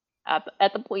at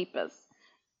the Bleepus.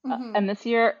 Mm-hmm. And this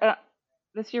year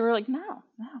we're like, no,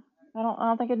 no, I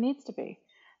don't think it needs to be.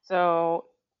 So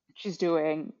she's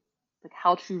doing like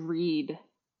how to read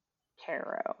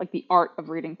tarot, like the art of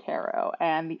reading tarot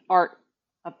and the art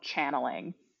of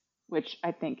channeling, which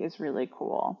I think is really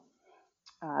cool.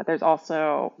 There's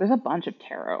a bunch of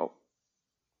tarot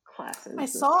I classes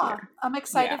this saw. year. I'm Yeah,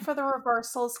 excited for the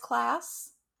reversals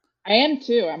class. I am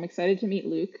too. I'm excited to meet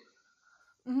Luke.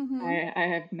 Mm-hmm. I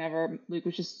have never. Luke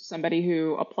was just somebody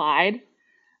who applied,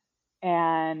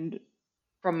 and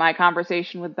from my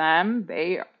conversation with them,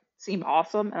 they seem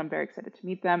awesome, and I'm very excited to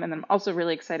meet them. And I'm also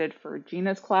really excited for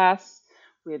Gina's class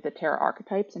with the tarot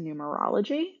archetypes and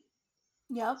numerology.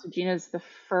 Yep. So Gina's the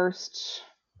first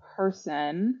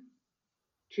person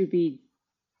to be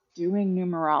doing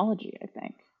numerology, I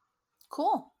think,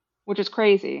 Cool. which is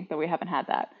crazy that we haven't had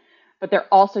that. But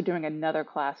they're also doing another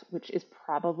class, which is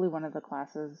probably one of the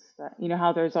classes that, you know,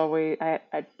 how there's always, I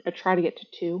try to get to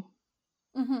two.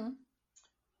 Mm-hmm.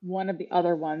 One of the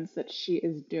other ones that she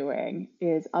is doing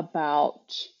is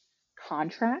about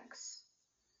contracts,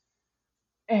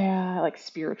 and like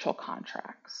spiritual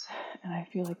contracts. And I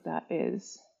feel like that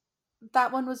is,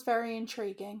 That one was very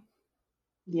intriguing.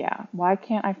 yeah, why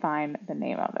can't I find the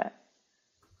name of it?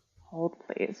 Hold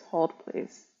please, hold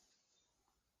please.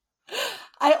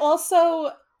 I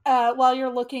also, while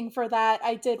you're looking for that,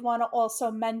 I did want to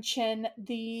also mention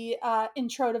the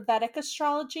Intro to Vedic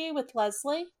Astrology with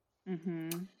Leslie,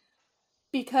 Mm-hmm.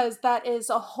 because that is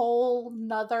a whole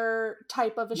nother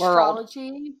type of World.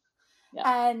 astrology,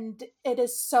 Yeah, and it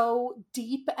is so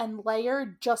deep and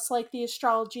layered, just like the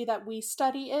astrology that we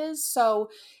study is. So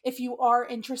if you are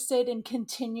interested in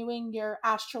continuing your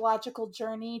astrological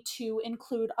journey to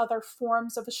include other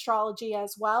forms of astrology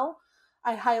as well,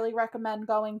 I highly recommend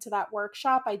going to that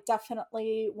workshop. I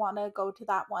definitely want to go to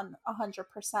that one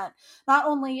 100%. Not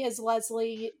only is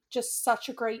Leslie just such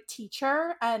a great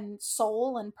teacher and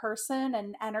soul and person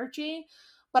and energy,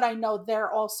 but I know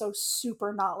they're also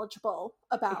super knowledgeable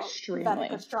about Vedic extremely,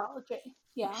 astrology.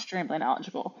 Yeah. extremely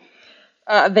knowledgeable.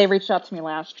 They reached out to me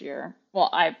last year.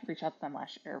 Well, I reached out to them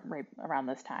last year, right around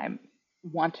this time,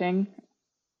 wanting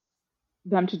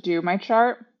them to do my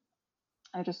chart.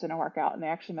 I just didn't work out, and they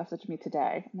actually messaged me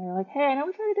today, and they were like, "Hey, I know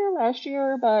we tried to do it last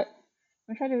year, but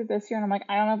we tried to do it this year." And I'm like,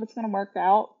 "I don't know if it's going to work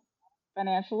out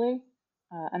financially."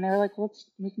 And they were like,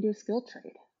 "We can do a skill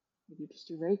trade. We can just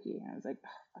do Reiki." And I was like, oh,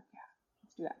 "Fuck yeah,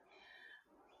 let's do that."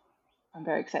 I'm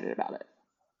very excited about it.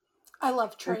 I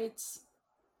love trades.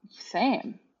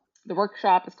 Same. The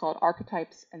workshop is called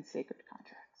Archetypes and Sacred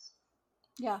Contracts.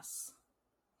 Yes.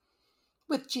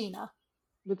 With Gina.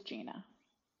 With Gina.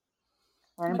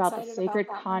 Learn I'm about the excited about sacred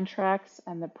that one. contracts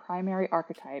and the primary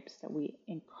archetypes that we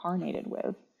incarnated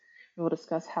with. We will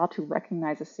discuss how to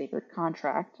recognize a sacred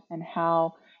contract and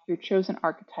how your chosen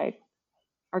archetypes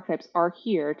are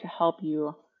here to help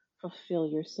you fulfill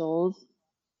your soul's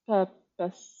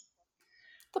purpose.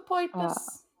 The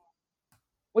purpose.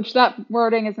 Which that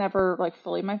wording is never like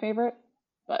fully my favorite,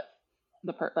 but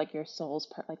like your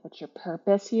soul's like what's your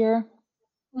purpose here?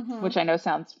 Mm-hmm. Which I know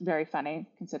sounds very funny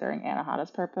considering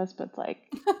Anahata's purpose, but it's like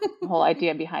the whole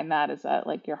idea behind that is that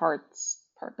like your heart's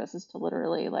purpose is to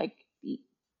literally like beat,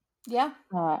 Yeah.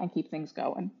 and keep things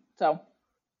going. So,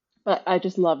 but I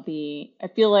just love I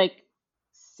feel like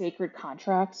sacred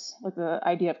contracts, like the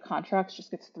idea of contracts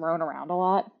just gets thrown around a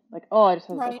lot. Like, oh, I just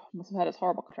Right. must have had this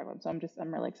horrible contract. So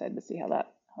I'm really excited to see how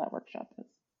that workshop is.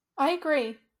 I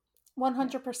agree.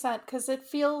 100%. Because it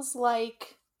feels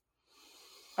like.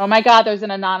 Oh my God, there's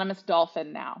an anonymous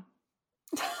dolphin now.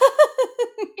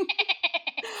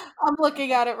 I'm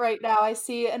looking at it right now. I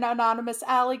see an anonymous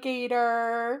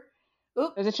alligator.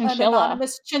 Oop, There's a an chinchilla.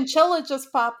 anonymous chinchilla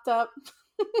just popped up.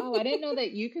 Oh, I didn't know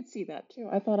that you could see that too.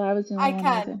 I thought I was the only I one who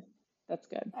was can. in. That's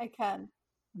good. I can.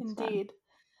 That's Indeed. fun.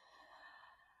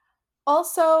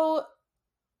 Also,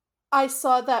 I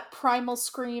saw that Primal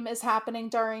Scream is happening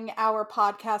during our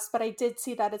podcast, but I did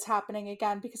see that it's happening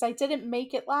again because I didn't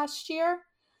make it last year.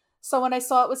 So when I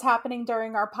saw it was happening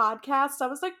during our podcast, I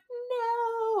was like,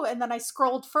 no. And then I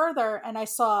scrolled further and I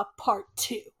saw part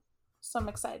 2. So I'm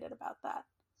excited about that.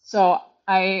 So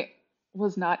I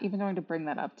was not even going to bring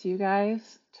that up to you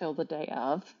guys till the day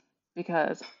of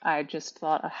because I just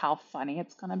thought of how funny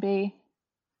it's going to be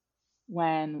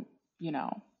when,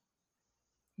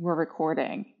 we're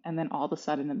recording and then all of a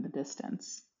sudden in the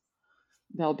distance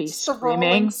there'll be Just the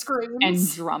rolling screaming and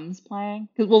screams. drums playing.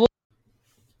 Because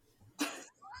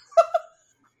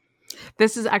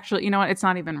This is actually, you know what? It's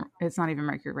not even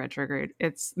Mercury retrograde.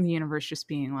 It's the universe just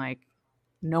being like,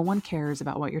 no one cares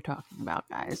about what you're talking about,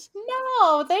 guys.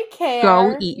 No, they care.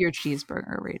 Go eat your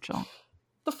cheeseburger, Rachel.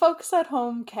 The folks at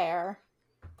home care.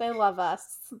 They love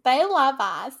us. They love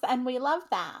us, and we love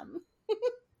them.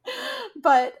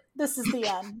 But this is the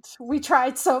end. We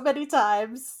tried so many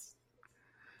times.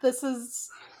 This is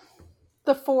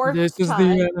the 4th This is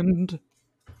time. the end.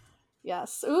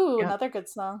 Yes. Ooh, Yep. another good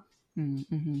song.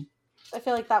 Mm-hmm. I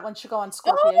feel like that one should go on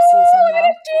Scorpio season,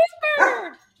 though.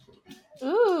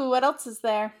 Ooh, what else is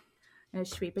there?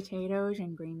 There's sweet potatoes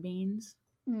and green beans.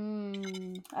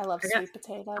 I love sweet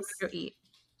potatoes. I'm gonna go eat.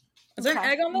 Is there an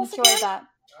egg on this? Enjoy that.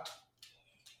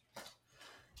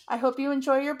 I hope you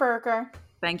enjoy your burger.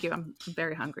 Thank you. I'm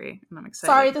very hungry and I'm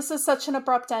excited. Sorry, this is such an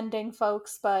abrupt ending,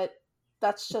 folks, but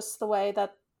that's just the way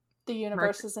that the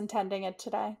universe is intending it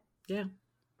today. Yeah.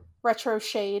 Retro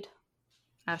shade.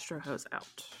 Astro hose out.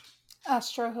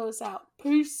 Astro hose out.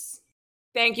 Peace.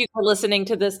 Thank you for listening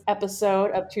to this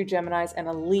episode of Two Geminis and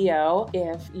a Leo.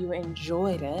 If you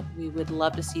enjoyed it, we would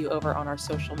love to see you over on our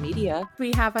social media.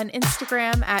 We have on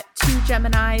Instagram at Two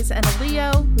Geminis and a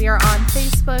Leo. We are on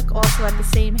Facebook, also at the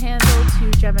same handle,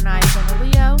 Two Geminis and a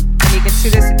Leo. And you can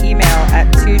shoot us an email at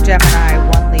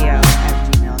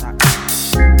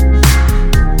 2gemini1leo@gmail.com.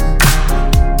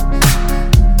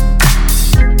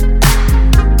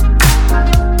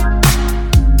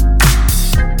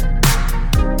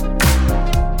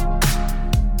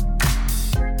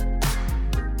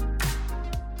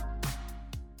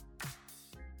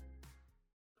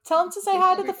 Tell them to say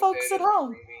hi to the folks at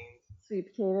home. Sweet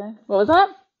potato. What was that?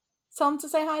 Tell them to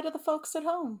say hi to the folks at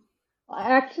home. I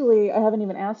haven't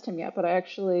even asked him yet, but I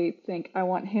actually think I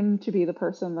want him to be the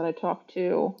person that I talk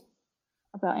to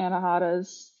about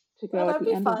Anahata's to go at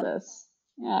the end of this.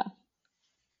 Yeah.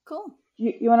 Cool.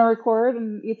 You want to record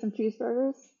and eat some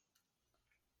cheeseburgers?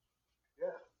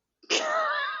 Yeah.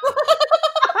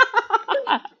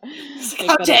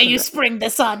 How dare you spring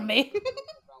this on me?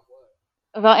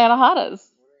 About Anahata's.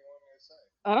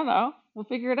 I don't know. We'll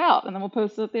figure it out, and then we'll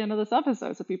post it at the end of this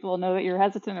episode so people will know that you're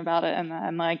hesitant about it,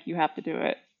 and like you have to do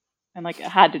it, and like I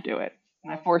had to do it,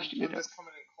 and I forced you to do it.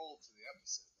 Coming in cold to the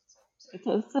episode. That's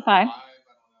all I'm saying. It's fine.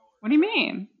 What do you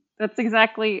mean? That's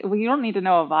exactly. Well, you don't need to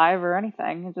know a vibe or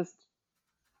anything. It just.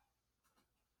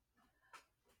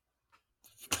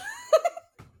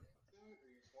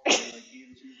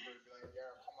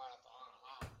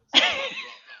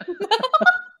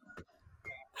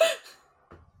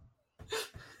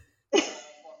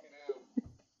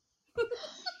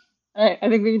 All right, I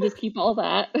think we can just keep all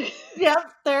that.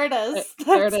 Yep, there it is.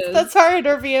 There it is. That's our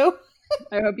interview.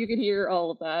 I hope you could hear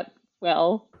all of that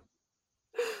well.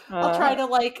 I'll try to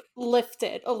like lift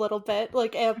it a little bit,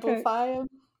 like amplify him.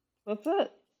 That's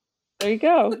it. There you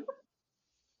go.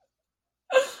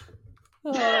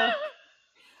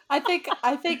 I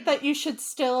think that you should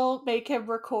still make him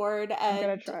record, and I'm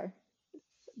gonna try.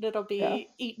 it'll be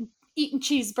eating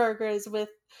cheeseburgers with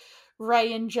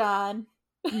Ray and John.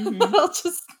 I'll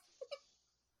just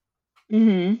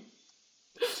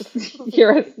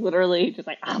Hear us literally just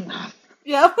like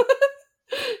yeah.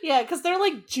 Yeah, because they're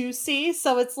like juicy,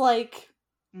 so it's like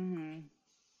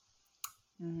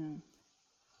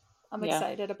I'm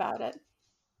excited about it.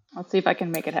 Let's see if I can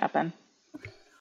make it happen.